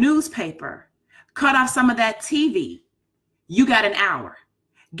reading that newspaper. Cut off some of that TV. You got an hour.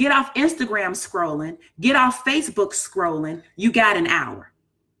 Get off Instagram scrolling. Get off Facebook scrolling. You got an hour.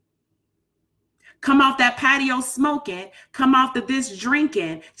 Come off that patio smoking. Come off the this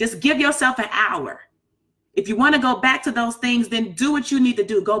drinking. Just give yourself an hour. If you want to go back to those things, then do what you need to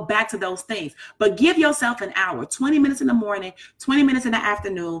do. Go back to those things. But give yourself an hour, 20 minutes in the morning, 20 minutes in the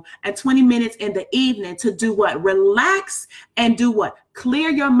afternoon, and 20 minutes in the evening to do what? Relax and do what?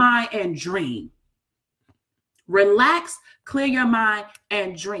 Clear your mind and dream. Relax, clear your mind,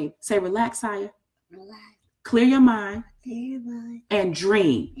 and dream. Say relax, Saya. Relax. Clear your mind. Clear your mind. And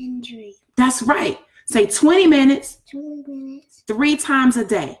dream. And dream. That's right. Say 20 minutes. 20 minutes. 3 times a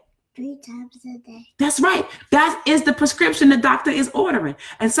day. 3 times a day. That's right. That is the prescription the doctor is ordering.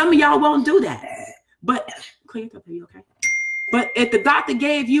 And some of y'all won't do that. But clear your throat, are you okay? But if the doctor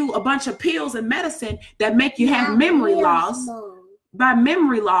gave you a bunch of pills and medicine that make you have memory loss, by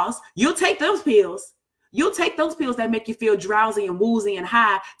memory loss, you'll take those pills. You'll take those pills that make you feel drowsy and woozy and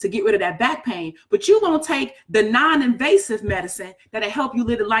high to get rid of that back pain. But you won't take the non-invasive medicine that'll help you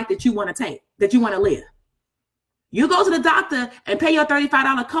live the life that you want to take, that you want to live. You go to the doctor and pay your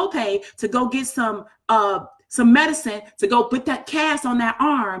 $35 copay to go get some medicine, to go put that cast on that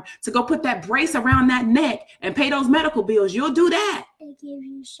arm, to go put that brace around that neck and pay those medical bills. You'll do that. They give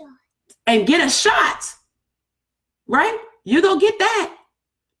you a shot. And get a shot, right? You go get that.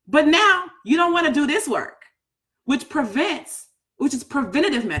 But now you don't want to do this work, which is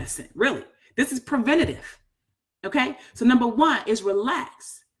preventative medicine, really. This is preventative. Okay. So number one is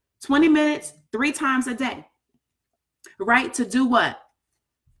relax. 20 minutes, 3 times a day, right? To do what?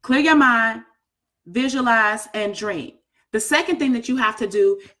 Clear your mind, visualize, and dream. The second thing that you have to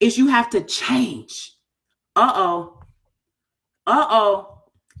do is you have to change. You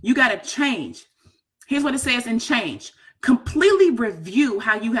got to change. Here's what it says in change. Completely review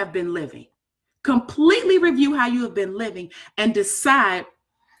how you have been living. Completely review how you have been living and decide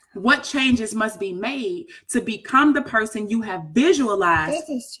what changes must be made to become the person you have visualized. This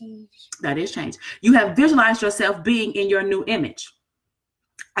is change. That is change. You have visualized yourself being in your new image.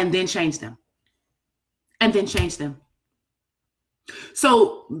 And then change them. And then change them.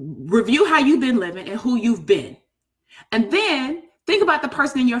 So review how you've been living and who you've been. And then think about the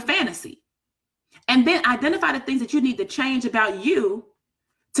person in your fantasy. And then identify the things that you need to change about you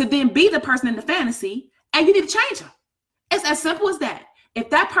to then be the person in the fantasy. And you need to change them. It's as simple as that. If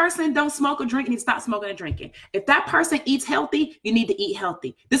that person don't smoke or drink, you need to stop smoking and drinking. If that person eats healthy, you need to eat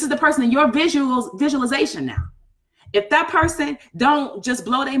healthy. This is the person in your visualization now. If that person don't just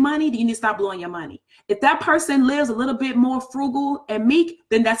blow their money, then you need to stop blowing your money. If that person lives a little bit more frugal and meek,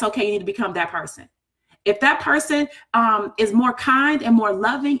 then that's okay. You need to become that person. If that person is more kind and more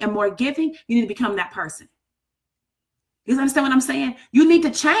loving and more giving, you need to become that person. You understand what I'm saying? You need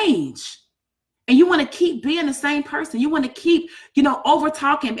to change. And you want to keep being the same person. You want to keep, over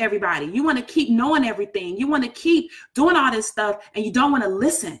talking everybody. You want to keep knowing everything. You want to keep doing all this stuff, and you don't want to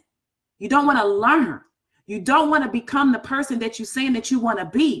listen. You don't want to learn. You don't want to become the person that you're saying that you want to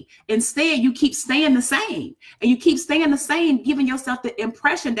be. Instead, you keep staying the same. And you keep staying the same, giving yourself the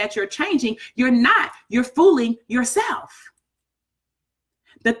impression that you're changing. You're not. You're fooling yourself.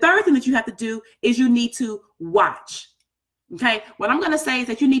 The third thing that you have to do is you need to watch. Okay, what I'm going to say is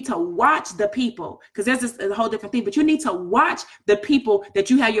that you need to watch the people, because there's a whole different thing, but you need to watch the people that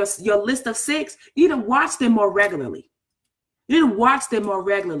you have your list of 6. You need to watch them more regularly. You need to watch them more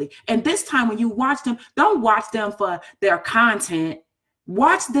regularly. And this time when you watch them, don't watch them for their content.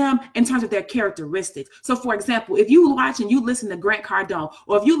 Watch them in terms of their characteristics. So for example, if you watch and you listen to Grant Cardone,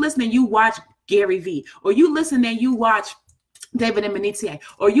 or if you listen and you watch Gary Vee, or you listen and you watch David Emenitier,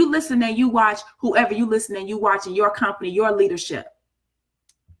 or you listen and you watch whoever you listen and you watch in your company, your leadership.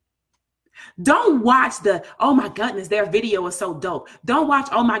 Don't watch oh my goodness, their video is so dope. Don't watch,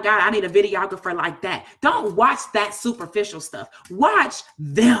 oh my God, I need a videographer like that. Don't watch that superficial stuff. Watch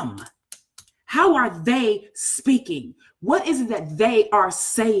them. How are they speaking? What is it that they are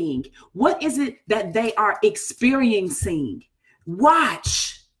saying? What is it that they are experiencing?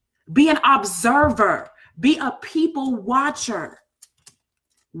 Watch. Be an observer. Be a people watcher.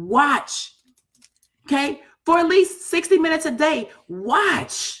 Watch. Okay? For at least 60 minutes a day,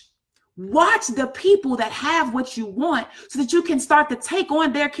 watch. Watch the people that have what you want so that you can start to take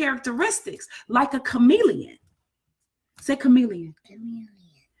on their characteristics like a chameleon. Say chameleon. Chameleon.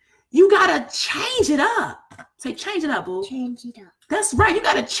 You got to change it up. Say change it up, boo. Change it up. That's right. You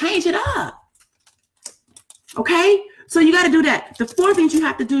got to change it up. Okay? So you got to do that. The fourth thing you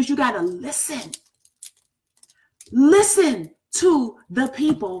have to do is you got to listen. Listen to the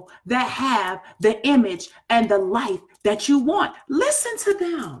people that have the image and the life that you want. Listen to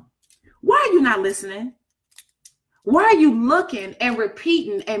them. Why are you not listening? Why are you looking and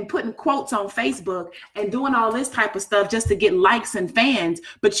repeating and putting quotes on Facebook and doing all this type of stuff just to get likes and fans,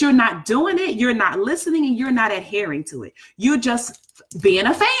 but you're not doing it, you're not listening, and you're not adhering to it? You're just being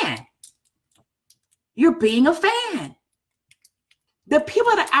a fan. You're being a fan. The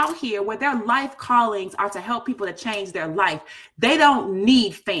people that are out here where their life callings are to help people to change their life, they don't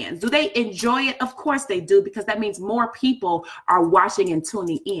need fans. Do they enjoy it? Of course they do, because that means more people are watching and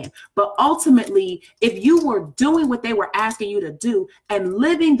tuning in. But ultimately, if you were doing what they were asking you to do and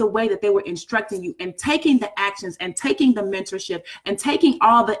living the way that they were instructing you and taking the actions and taking the mentorship and taking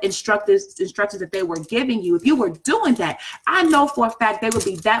all the instructions that they were giving you, if you were doing that, I know for a fact they would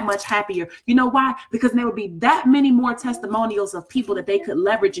be that much happier. You know why? Because there would be that many more testimonials of people that they could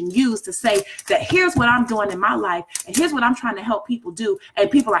leverage and use to say that here's what I'm doing in my life and here's what I'm trying to help people do,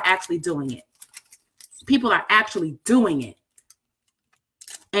 and people are actually doing it. People are actually doing it.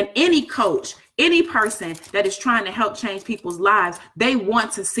 And any coach, any person that is trying to help change people's lives, they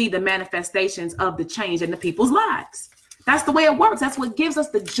want to see the manifestations of the change in the people's lives. That's the way it works. That's what gives us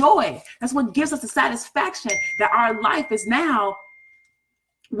the joy. That's what gives us the satisfaction that our life is now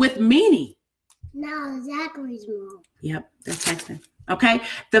with meaning. Now Zachary's mom. Yep, they're texting. Okay.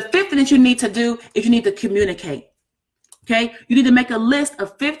 The fifth thing that you need to do is you need to communicate. Okay. You need to make a list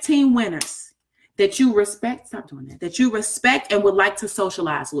of 15 winners. that you respect, stop doing that, that you respect and would like to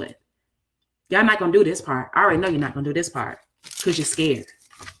socialize with. Y'all not going to do this part. I already know you're not going to do this part because you're scared.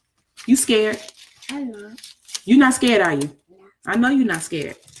 You scared? I'm not. You're not scared, are you? No. I know you're not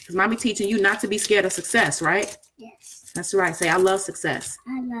scared because mommy teaching you not to be scared of success, right? Yes. That's right. Say, I love success.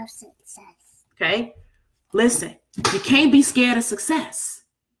 I love success. Okay? Listen, you can't be scared of success.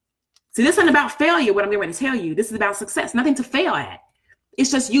 See, this isn't about failure, what I'm getting ready to tell you. This is about success, nothing to fail at.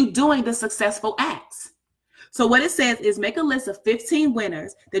 It's just you doing the successful acts. So what it says is make a list of 15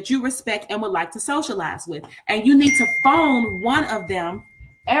 winners that you respect and would like to socialize with. And you need to phone one of them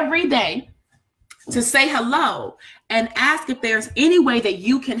every day to say hello and ask if there's any way that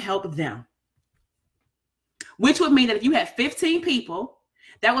you can help them. Which would mean that if you had 15 people,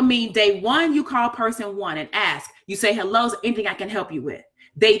 that would mean day 1, you call person 1 and ask. You say, hello, is there anything I can help you with?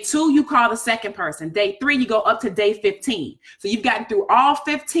 Day 2, you call the second person. Day 3, you go up to day 15. So you've gotten through all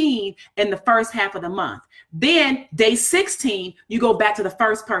 15 in the first half of the month. Then day 16, you go back to the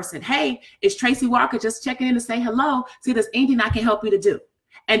first person. Hey, it's Tracy Walker just checking in to say hello. See if there's anything I can help you to do.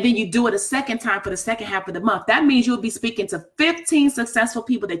 And then you do it a second time for the second half of the month. That means you'll be speaking to 15 successful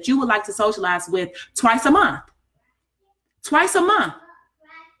people that you would like to socialize with twice a month. Twice a month.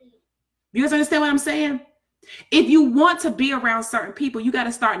 You guys understand what I'm saying? If you want to be around certain people, you got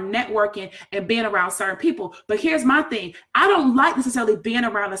to start networking and being around certain people. But here's my thing. I don't like necessarily being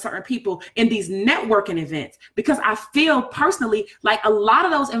around certain people in these networking events because I feel personally like a lot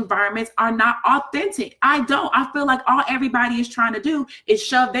of those environments are not authentic. I feel like all everybody is trying to do is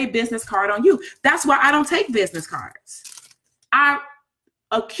shove their business card on you. That's why I don't take business cards. I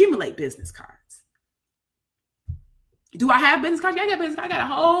accumulate business cards. Do I have business cards? Yeah, I got business cards. I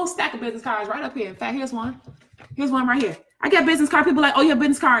got a whole stack of business cards right up here. In fact, here's one. Here's one right here. I got business cards. People are like, oh, you have a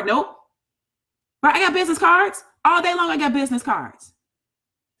business card? Nope. But I got business cards. All day long, I got business cards.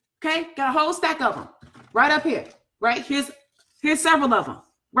 Okay? Got a whole stack of them right up here. Right? Here's several of them.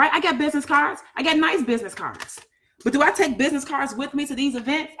 Right? I got business cards. I got nice business cards. But do I take business cards with me to these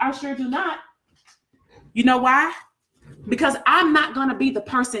events? I sure do not. You know why? Because I'm not going to be the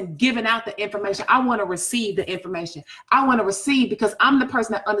person giving out the information. I want to receive the information. I want to receive because I'm the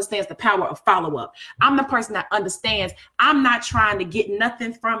person that understands the power of follow-up. I'm the person that understands I'm not trying to get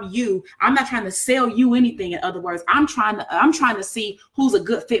nothing from you. I'm not trying to sell you anything. In other words, I'm trying to see who's a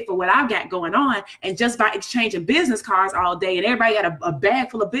good fit for what I've got going on. And just by exchanging business cards all day and everybody got a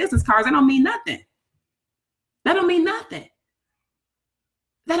bag full of business cards, that don't mean nothing. That don't mean nothing.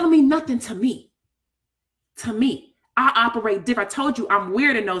 That don't mean nothing to me. To me. I operate different. I told you I'm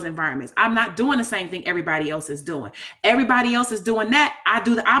weird in those environments. I'm not doing the same thing everybody else is doing. Everybody else is doing that. I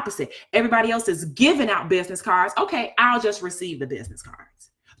do the opposite. Everybody else is giving out business cards. Okay, I'll just receive the business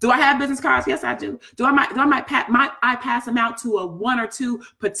cards. Do I have business cards? Yes, I do. Might I pass them out to a 1 or 2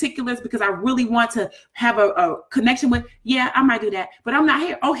 particulars because I really want to have a connection with? Yeah, I might do that. But I'm not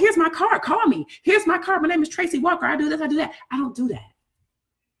here. Oh, here's my card. Call me. Here's my card. My name is Tracy Walker. I do this. I do that. I don't do that.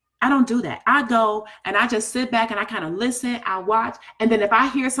 I don't do that. I go and I just sit back and I kind of listen, I watch. And then if I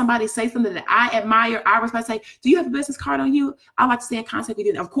hear somebody say something that I admire, I respect, say, do you have a business card on you? I like to stay in contact with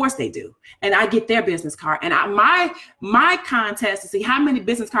you. Of course they do. And I get their business card. And my contest to see how many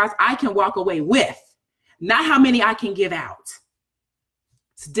business cards I can walk away with, not how many I can give out.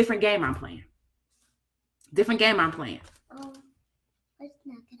 It's a different game I'm playing. Different game I'm playing. What's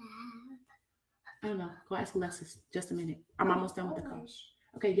not gonna have? I don't know. Go ask Alexis. Just a minute. I'm almost done with the coach.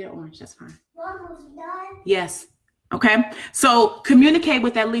 Okay, get orange. That's fine. Almost done? Yes. Okay. So communicate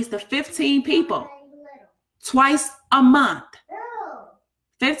with at least the 15 people twice a month.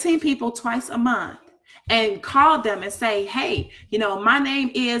 15 people twice a month. And call them and say, hey, you know, my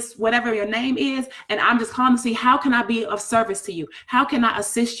name is whatever your name is, and I'm just calling to see how can I be of service to you? How can I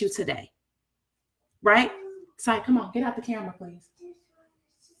assist you today? Right? Sai, come on, get out the camera, please.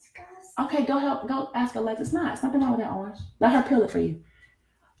 Okay, go ask Alexa. It's nothing wrong with that orange. Let her peel it for you.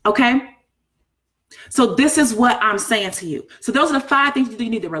 Okay. So this is what I'm saying to you. So those are the 5 things you do.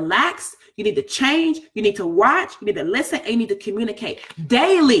 You need to relax. You need to change. You need to watch. You need to listen. And you need to communicate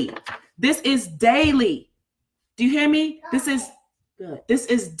daily. This is daily. Do you hear me? This is good. This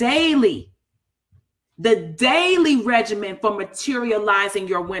is daily. The daily regimen for materializing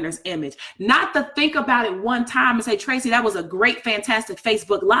your winner's image. Not to think about it one time and say, Tracy, that was a great, fantastic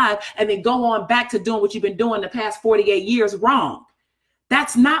Facebook Live, and then go on back to doing what you've been doing the past 48 years wrong.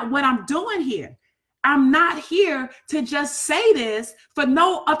 That's not what I'm doing here. I'm not here to just say this for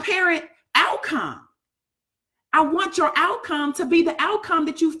no apparent outcome. I want your outcome to be the outcome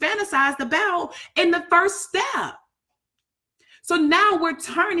that you fantasized about in the first step. So now we're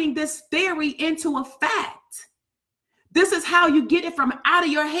turning this theory into a fact. This is how you get it from out of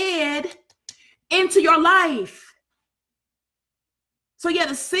your head into your life. So yeah,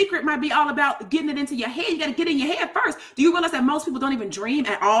 the secret might be all about getting it into your head. You got to get it in your head first. Do you realize that most people don't even dream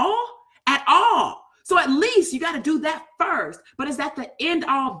at all? At all. So at least you got to do that first. But is that the end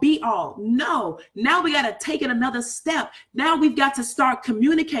all be all? No. Now we got to take it another step. Now we've got to start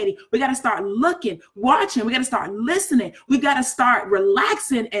communicating. We got to start looking, watching. We got to start listening. We got to start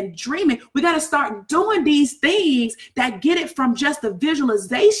relaxing and dreaming. We got to start doing these things that get it from just a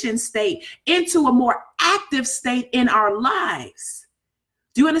visualization state into a more active state in our lives.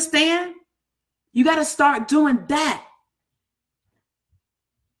 Do you understand? You got to start doing that.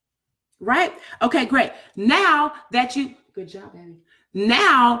 Right? Okay, great. Now that good job, baby.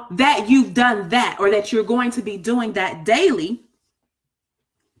 Now that you've done that, or that you're going to be doing that daily,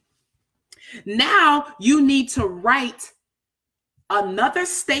 now you need to write another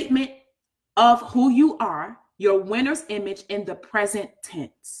statement of who you are, your winner's image, in the present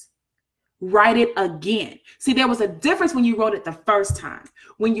tense. Write it again. See, there was a difference when you wrote it the first time.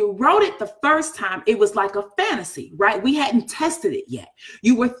 When you wrote it the first time, it was like a fantasy, right? We hadn't tested it yet.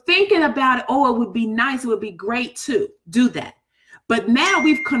 You were thinking about it. Oh, it would be nice. It would be great to do that. But now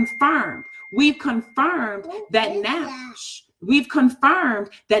we've confirmed that now, we've confirmed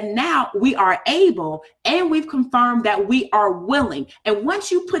that now we are able, and we've confirmed that we are willing. And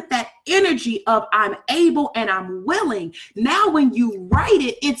once you put that energy of I'm able and I'm willing, now when you write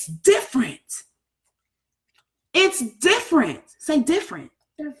it, it's different. It's different. Say different.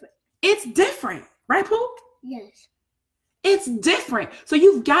 Different. It's different. Right, Pooh? Yes. It's different. So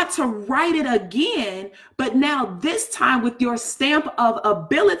you've got to write it again, but now this time with your stamp of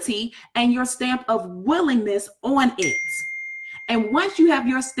ability and your stamp of willingness on it. And once you have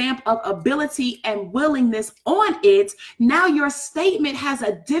your stamp of ability and willingness on it, now your statement has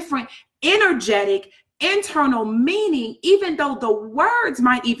a different energetic internal meaning, even though the words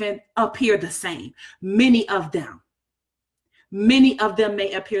might even appear the same. Many of them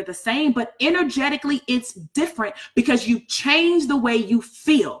may appear the same, but energetically it's different because you change the way you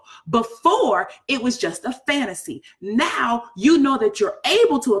feel. Before, it was just a fantasy. Now you know that you're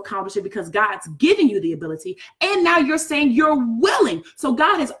able to accomplish it because God's giving you the ability. And now you're saying you're willing. So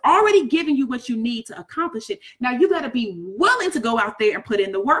God has already given you what you need to accomplish it. Now you got to be willing to go out there and put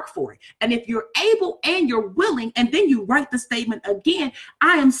in the work for it. And if you're able and you're willing, and then you write the statement again,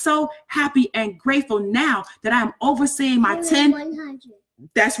 I am so happy and grateful now that I'm overseeing my 100.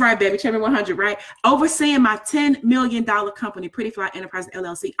 That's right, baby. Chairman 100, right? Overseeing my $10 million company, Pretty Fly Enterprises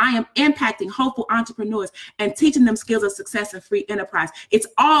LLC. I am impacting hopeful entrepreneurs and teaching them skills of success and free enterprise. It's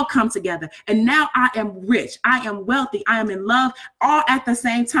all come together. And now I am rich. I am wealthy. I am in love, all at the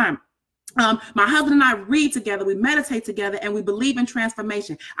same time. My husband and I read together, we meditate together, and we believe in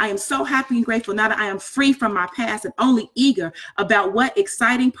transformation. I am so happy and grateful now that I am free from my past and only eager about what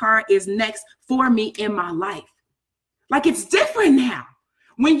exciting part is next for me in my life. Like, it's different now.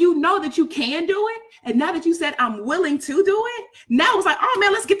 When you know that you can do it, and now that you said I'm willing to do it, now it's like, oh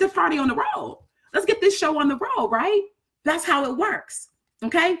man, let's get this party on the road. Let's get this show on the road, right? That's how it works.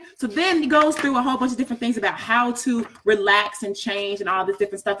 Okay, so then it goes through a whole bunch of different things about how to relax and change and all this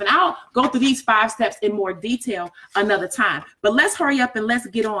different stuff. And I'll go through these 5 steps in more detail another time. But let's hurry up and let's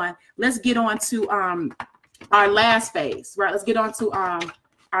get on. Let's get on to our last phase, right? Let's get on to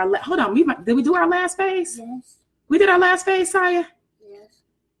hold on. Did we do our last phase? Yes. We did our last phase, Saya? Yes.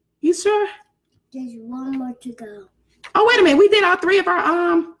 You sure? There's one more to go. Oh, wait a minute. We did all 3 of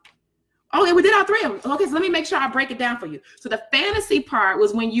our okay, we did all 3 of them. Okay, so let me make sure I break it down for you. So the fantasy part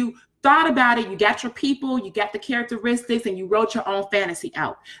was when you thought about it, you got your people, you got the characteristics, and you wrote your own fantasy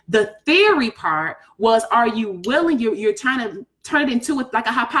out. The theory part was, are you willing? You're trying to turn it into like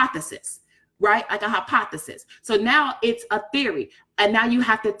a hypothesis, right? Like a hypothesis. So now it's a theory. And now you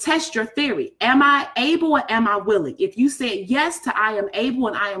have to test your theory. Am I able or am I willing? If you say yes to I am able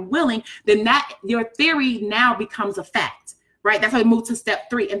and I am willing, then that your theory now becomes a fact, right? That's how we move to step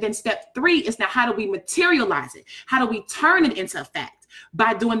 3. And then step 3 is now, how do we materialize it? How do we turn it into a fact?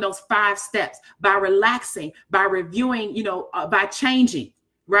 By doing those 5 steps, by relaxing, by reviewing, by changing,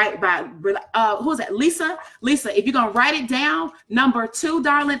 right? By who's that? Lisa, if you're going to write it down, number 2,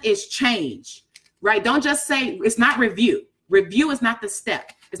 darling, is change, right? Don't just say it's not review. Review is not the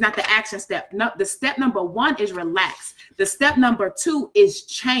step. It's not the action step. No, the step number 1 is relax. The step number 2 is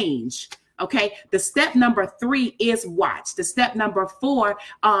change. Okay. The step number 3 is watch. The step number 4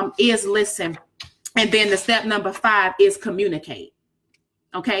 is listen. And then the step number 5 is communicate.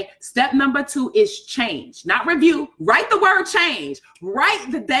 Okay. Step number 2 is change, not review. Write the word change.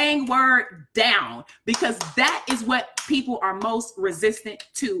 Write the dang word down, because that is what people are most resistant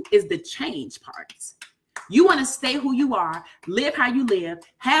to, is the change parts. You want to stay who you are, live how you live,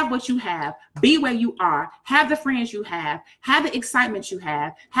 have what you have, be where you are, have the friends you have the excitement you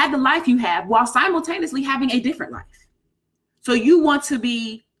have the life you have, while simultaneously having a different life. So you want to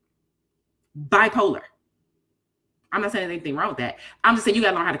be bipolar. I'm not saying anything wrong with that. I'm just saying you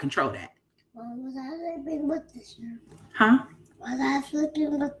got to learn how to control that. Well, was I flipping with this one? Huh? Was I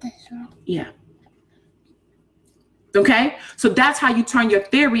flipping with this one? Yeah. Okay? So that's how you turn your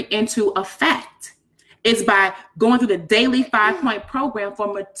theory into a fact. It's by going through the daily 5-point program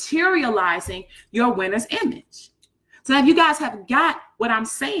for materializing your winner's image. So if you guys have got what I'm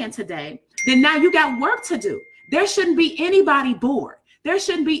saying today, then now you got work to do. There shouldn't be anybody bored. There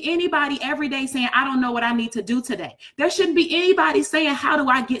shouldn't be anybody every day saying, I don't know what I need to do today. There shouldn't be anybody saying, how do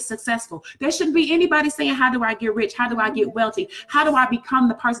I get successful? There shouldn't be anybody saying, how do I get rich? How do I get wealthy? How do I become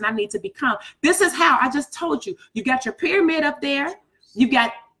the person I need to become? This is how. I just told you. You got your pyramid up there. You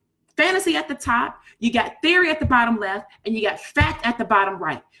got fantasy at the top. You got theory at the bottom left. And you got fact at the bottom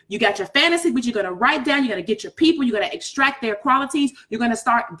right. You got your fantasy, which you're going to write down. You're going to get your people. You're going to extract their qualities. You're going to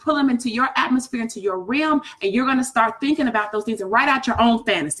start pull them into your atmosphere, into your realm. And you're going to start thinking about those things and write out your own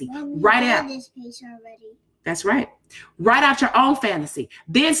fantasy. Write out. This piece already. That's right. Write out your own fantasy.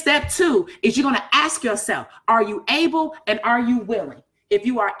 Then step 2 is you're going to ask yourself, are you able and are you willing? If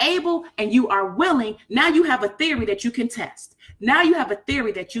you are able and you are willing, now you have a theory that you can test. Now you have a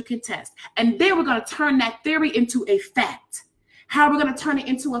theory that you can test. And then we're going to turn that theory into a fact. How are we going to turn it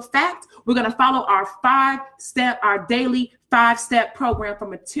into a fact? We're going to follow our daily 5-step program for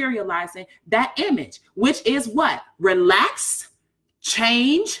materializing that image, which is what? Relax,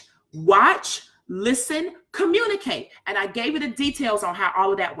 change, watch, listen, communicate. And I gave you the details on how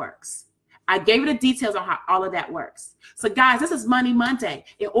all of that works. So guys, this is Money Monday.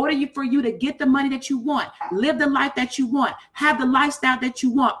 In order for you to get the money that you want, live the life that you want, have the lifestyle that you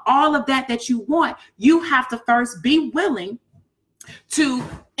want, all of that you want, you have to first be willing to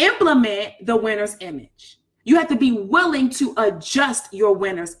implement the winner's image. You have to be willing to adjust your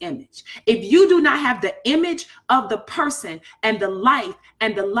winner's image. If you do not have the image of the person and the life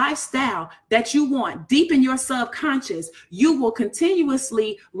and the lifestyle that you want deep in your subconscious, you will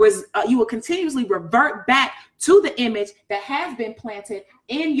continuously revert back to the image that has been planted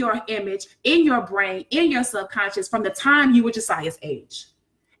in your image, in your brain, in your subconscious from the time you were Josiah's age.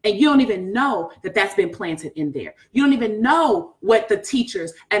 And you don't even know that that's been planted in there. You don't even know what the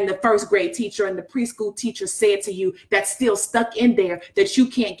teachers and the first grade teacher and the preschool teacher said to you that's still stuck in there that you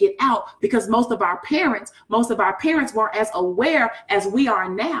can't get out, because most of our parents weren't as aware as we are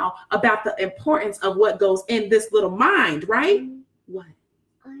now about the importance of what goes in this little mind, right? What?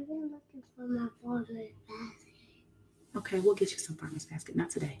 I've been looking for my farmer's basket. Okay, we'll get you some farmer's basket,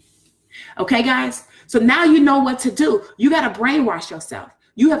 not today. Okay, guys? So now you know what to do. You got to brainwash yourself.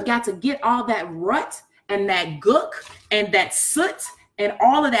 You have got to get all that rut and that gook and that soot and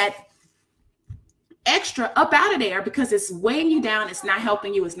all of that extra up out of there, because it's weighing you down. It's not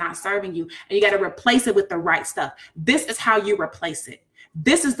helping you. It's not serving you. And you got to replace it with the right stuff. This is how you replace it.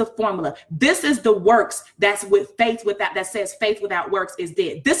 This is the formula. This is the works. That's with faith without, that says faith without works is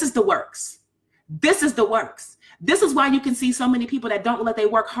dead. This is the works. This is the works. This is why you can see so many people that don't let they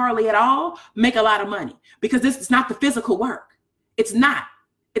work hardly at all make a lot of money, because this is not the physical work. It's not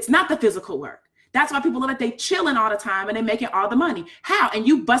the physical work. That's why people look like they chilling all the time and they're making all the money. How? And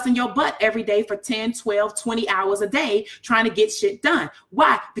you busting your butt every day for 10, 12, 20 hours a day trying to get shit done.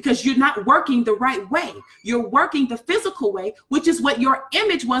 Why? Because you're not working the right way. You're working the physical way, which is what your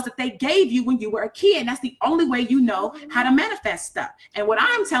image was that they gave you when you were a kid. And that's the only way you know how to manifest stuff. And what I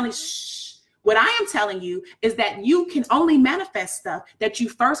am telling you is that you can only manifest stuff that you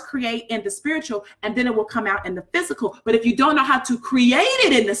first create in the spiritual, and then it will come out in the physical. But if you don't know how to create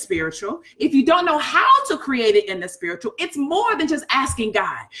it in the spiritual, if you don't know how to create it in the spiritual, it's more than just asking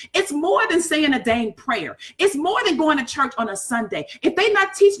God. It's more than saying a dang prayer. It's more than going to church on a Sunday. If they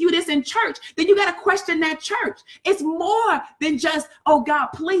not teach you this in church, then you got to question that church. It's more than just, oh God,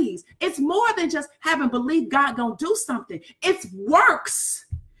 please. It's more than just having believed God gonna do something. It's works.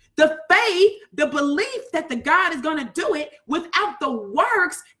 The faith, the belief that the God is going to do it, without the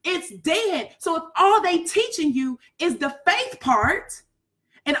works, it's dead. So if all they teaching you is the faith part,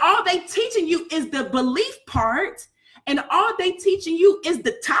 and all they teaching you is the belief part, and all they teaching you is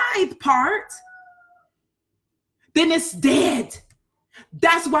the tithe part, then it's dead.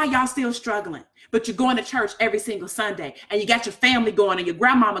 That's why y'all still struggling, but you're going to church every single Sunday, and you got your family going, and your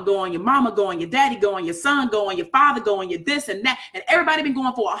grandmama going, your mama going, your daddy going, your son going, your father going, your this and that, and everybody been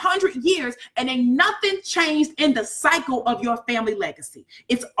going for 100 years, and ain't nothing changed in the cycle of your family legacy.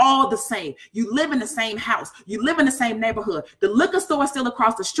 It's all the same. You live in the same house. You live in the same neighborhood. The liquor store is still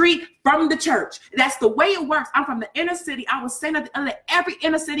across the street from the church. That's the way it works. I'm from the inner city. I was saying that every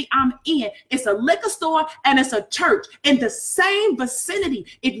inner city I'm in, it's a liquor store and it's a church in the same vicinity.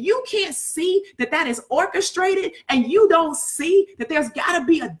 If you can't see that is orchestrated, and you don't see that there's got to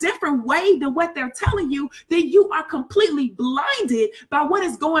be a different way than what they're telling you, then you are completely blinded by what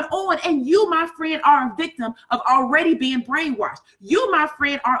is going on. And you, my friend, are a victim of already being brainwashed. You, my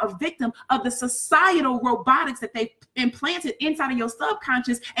friend, are a victim of the societal robotics that they implanted inside of your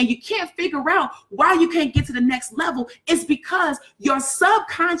subconscious, and you can't figure out why you can't get to the next level. It's because your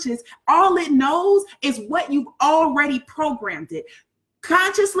subconscious, all it knows is what you've already programmed it,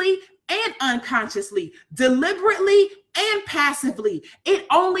 consciously and unconsciously, deliberately and passively. It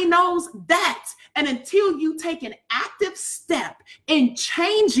only knows that. And until you take an active step in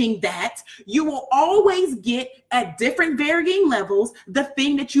changing that, you will always get at different varying levels the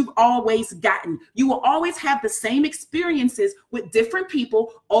thing that you've always gotten. You will always have the same experiences with different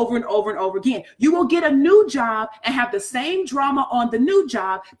people over and over and over again. You will get a new job and have the same drama on the new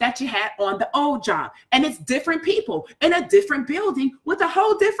job that you had on the old job. And it's different people in a different building with a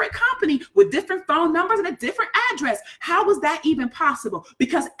whole different company with different phone numbers and a different address. How is that even possible?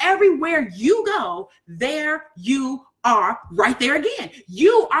 Because everywhere you go, there you are, right there again.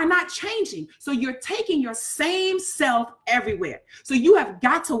 You are not changing. So you're taking your same self everywhere. So you have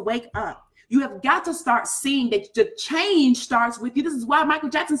got to wake up. You have got to start seeing that the change starts with you. This is why Michael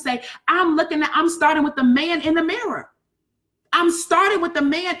Jackson say, I'm starting with the man in the mirror. I'm starting with the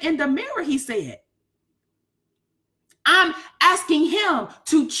man in the mirror, he said. I'm asking him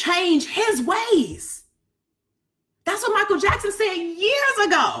to change his ways. That's what Michael Jackson said years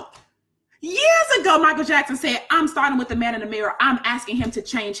ago. Years ago, Michael Jackson said, I'm starting with the man in the mirror. I'm asking him to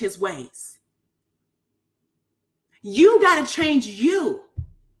change his ways. You got to change you.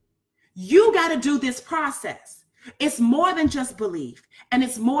 You got to do this process. It's more than just belief, and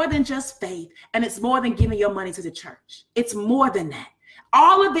it's more than just faith, and it's more than giving your money to the church. It's more than that.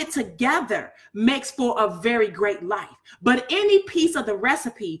 All of it together makes for a very great life. But any piece of the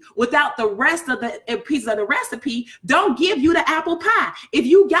recipe without the rest of the pieces of the recipe don't give you the apple pie. If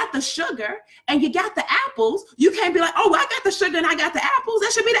you got the sugar and you got the apples, you can't be like, oh, I got the sugar and I got the apples.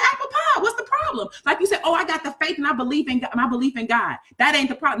 That should be the apple pie. What's the problem? Like you said, oh, I got the faith and I believe in God. My belief in God. That ain't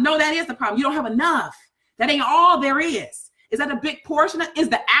the problem. No, that is the problem. You don't have enough. That ain't all there is. Is that a big portion? Is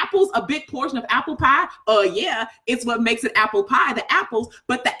the apples a big portion of apple pie? Yeah, it's what makes it apple pie, the apples.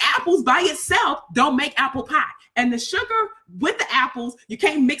 But the apples by itself don't make apple pie. And the sugar with the apples, you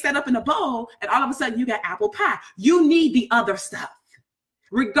can't mix that up in a bowl and all of a sudden you got apple pie. You need the other stuff.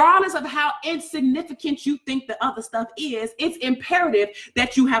 Regardless of how insignificant you think the other stuff is, it's imperative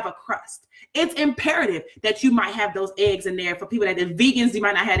that you have a crust. It's imperative that you might have those eggs in there. For people that are vegans, you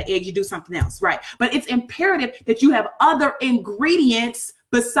might not have the eggs, you do something else, right? But it's imperative that you have other ingredients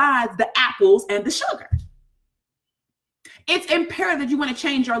besides the apples and the sugar. It's imperative that you want to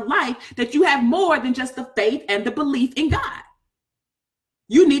change your life, that you have more than just the faith and the belief in God.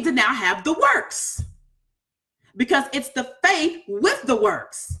 You need to now have the works. Because it's the faith with the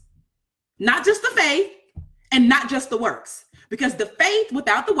works, not just the faith and not just the works. Because the faith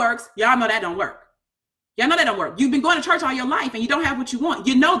without the works, y'all know that don't work. Y'all know that don't work. You've been going to church all your life and you don't have what you want.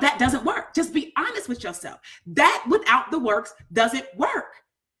 You know that doesn't work. Just be honest with yourself. That without the works doesn't work.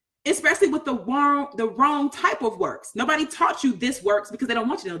 Especially with the wrong type of works. Nobody taught you this works because they don't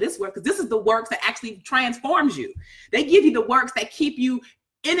want you to know this works, because this is the works that actually transforms you. They give you the works that keep you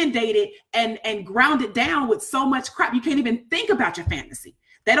inundated and grounded down with so much crap you can't even think about your fantasy.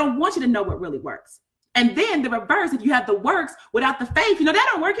 They don't want you to know what really works. And then the reverse, if you have the works without the faith, that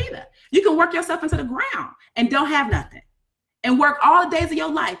don't work either. You can work yourself into the ground and don't have nothing, and work all the days of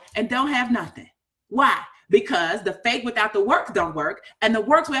your life and don't have nothing. Why? Because the faith without the works don't work, and the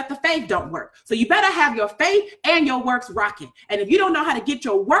works without the faith don't work. So you better have your faith and your works rocking. And if you don't know how to get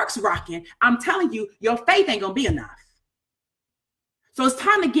your works rocking, I'm telling you, your faith ain't gonna be enough. So it's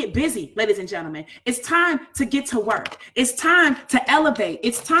time to get busy, ladies and gentlemen. It's time to get to work. It's time to elevate.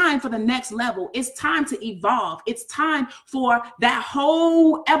 It's time for the next level. It's time to evolve. It's time for that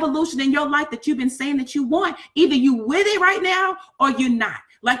whole evolution in your life that you've been saying that you want. Either you with it right now or you're not.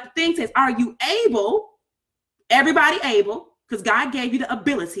 Like the thing says, are you able? Everybody able, because God gave you the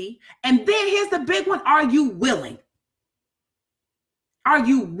ability. And then here's the big one. Are you willing? Are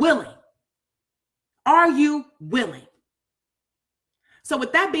you willing? Are you willing? So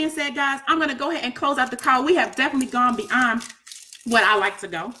with that being said, guys, I'm going to go ahead and close out the call. We have definitely gone beyond what I like to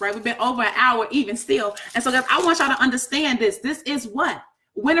go, right? We've been over an hour even still. And so guys, I want y'all to understand this. This is what?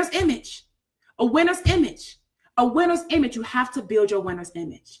 Winner's image. A winner's image. A winner's image. You have to build your winner's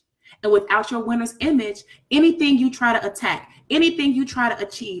image. And without your winner's image, anything you try to attack, anything you try to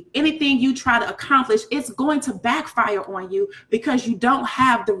achieve, anything you try to accomplish, it's going to backfire on you because you don't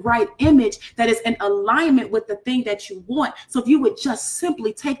have the right image that is in alignment with the thing that you want. So if you would just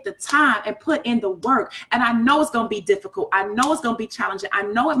simply take the time and put in the work, and I know it's going to be difficult. I know it's going to be challenging. I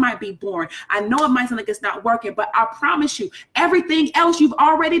know it might be boring. I know it might sound like it's not working, but I promise you, everything else you've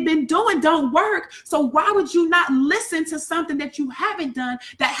already been doing don't work. So why would you not listen to something that you haven't done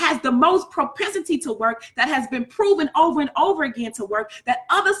that has the most propensity to work, that has been proven over and over again to work, that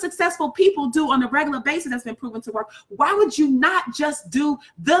other successful people do on a regular basis that's been proven to work? Why would you not just do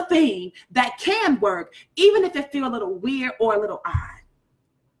the thing that can work, even if it feels a little weird or a little odd?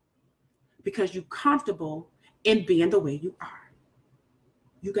 Because you're comfortable in being the way you are.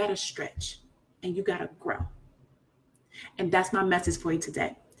 You got to stretch and you got to grow. And that's my message for you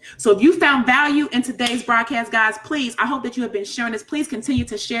today. So if you found value in today's broadcast, guys, please, I hope that you have been sharing this. Please continue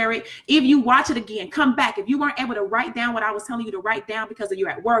to share it. If you watch it again, come back. If you weren't able to write down what I was telling you to write down because you're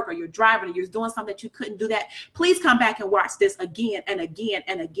at work or you're driving or you're doing something that you couldn't do that, please come back and watch this again and again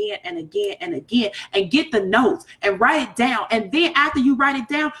and again and again and again and get the notes and write it down. And then after you write it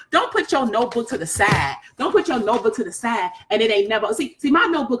down, don't put your notebook to the side. Don't put your notebook to the side and it ain't never. See, my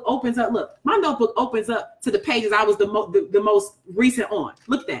notebook opens up. Look, my notebook opens up to the pages I was the most recent on.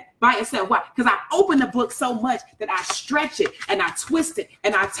 Look at that. By itself. Why? Because I open the book so much that I stretch it and I twist it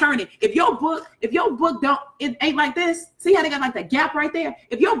and I turn it. If your book it ain't like this. See how they got like that gap right there?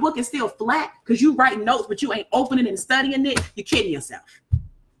 If your book is still flat because you write notes but you ain't opening and studying it, you're kidding yourself.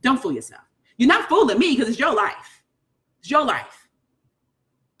 Don't fool yourself. You're not fooling me because it's your life. It's your life.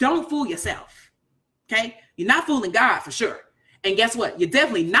 Don't fool yourself. Okay? You're not fooling God for sure. And guess what? You're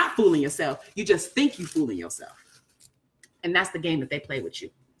definitely not fooling yourself. You just think you're fooling yourself. And that's the game that they play with you.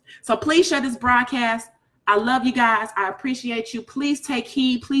 So please share this broadcast. I love you guys. I appreciate you. Please take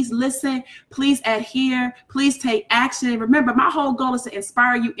heed. Please listen. Please adhere. Please take action. Remember, my whole goal is to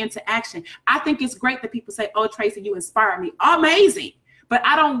inspire you into action. I think it's great that people say, oh, Tracy, you inspire me. Amazing. But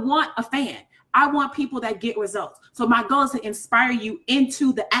I don't want a fan. I want people that get results. So my goal is to inspire you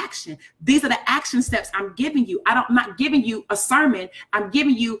into the action. These are the action steps I'm giving you. I'm not giving you a sermon. I'm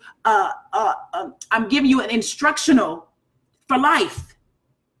giving you an instructional for life.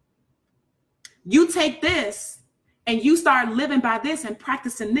 You take this and you start living by this and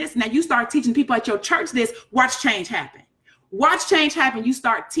practicing this. Now you start teaching people at your church this. Watch change happen. Watch change happen. You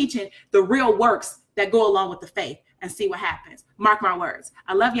start teaching the real works that go along with the faith and see what happens. Mark my words.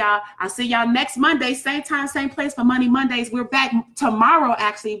 I love y'all. I'll see y'all next Monday, same time, same place for Money Mondays. We're back tomorrow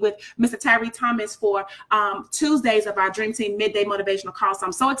actually with Mr. Tyree Thomas for Tuesdays of our Dream Team Midday Motivational Call. So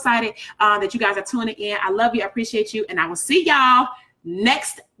I'm so excited that you guys are tuning in. I love you. I appreciate you. And I will see y'all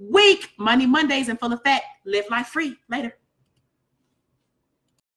next week. Money Mondays in full effect. Live life free. Later.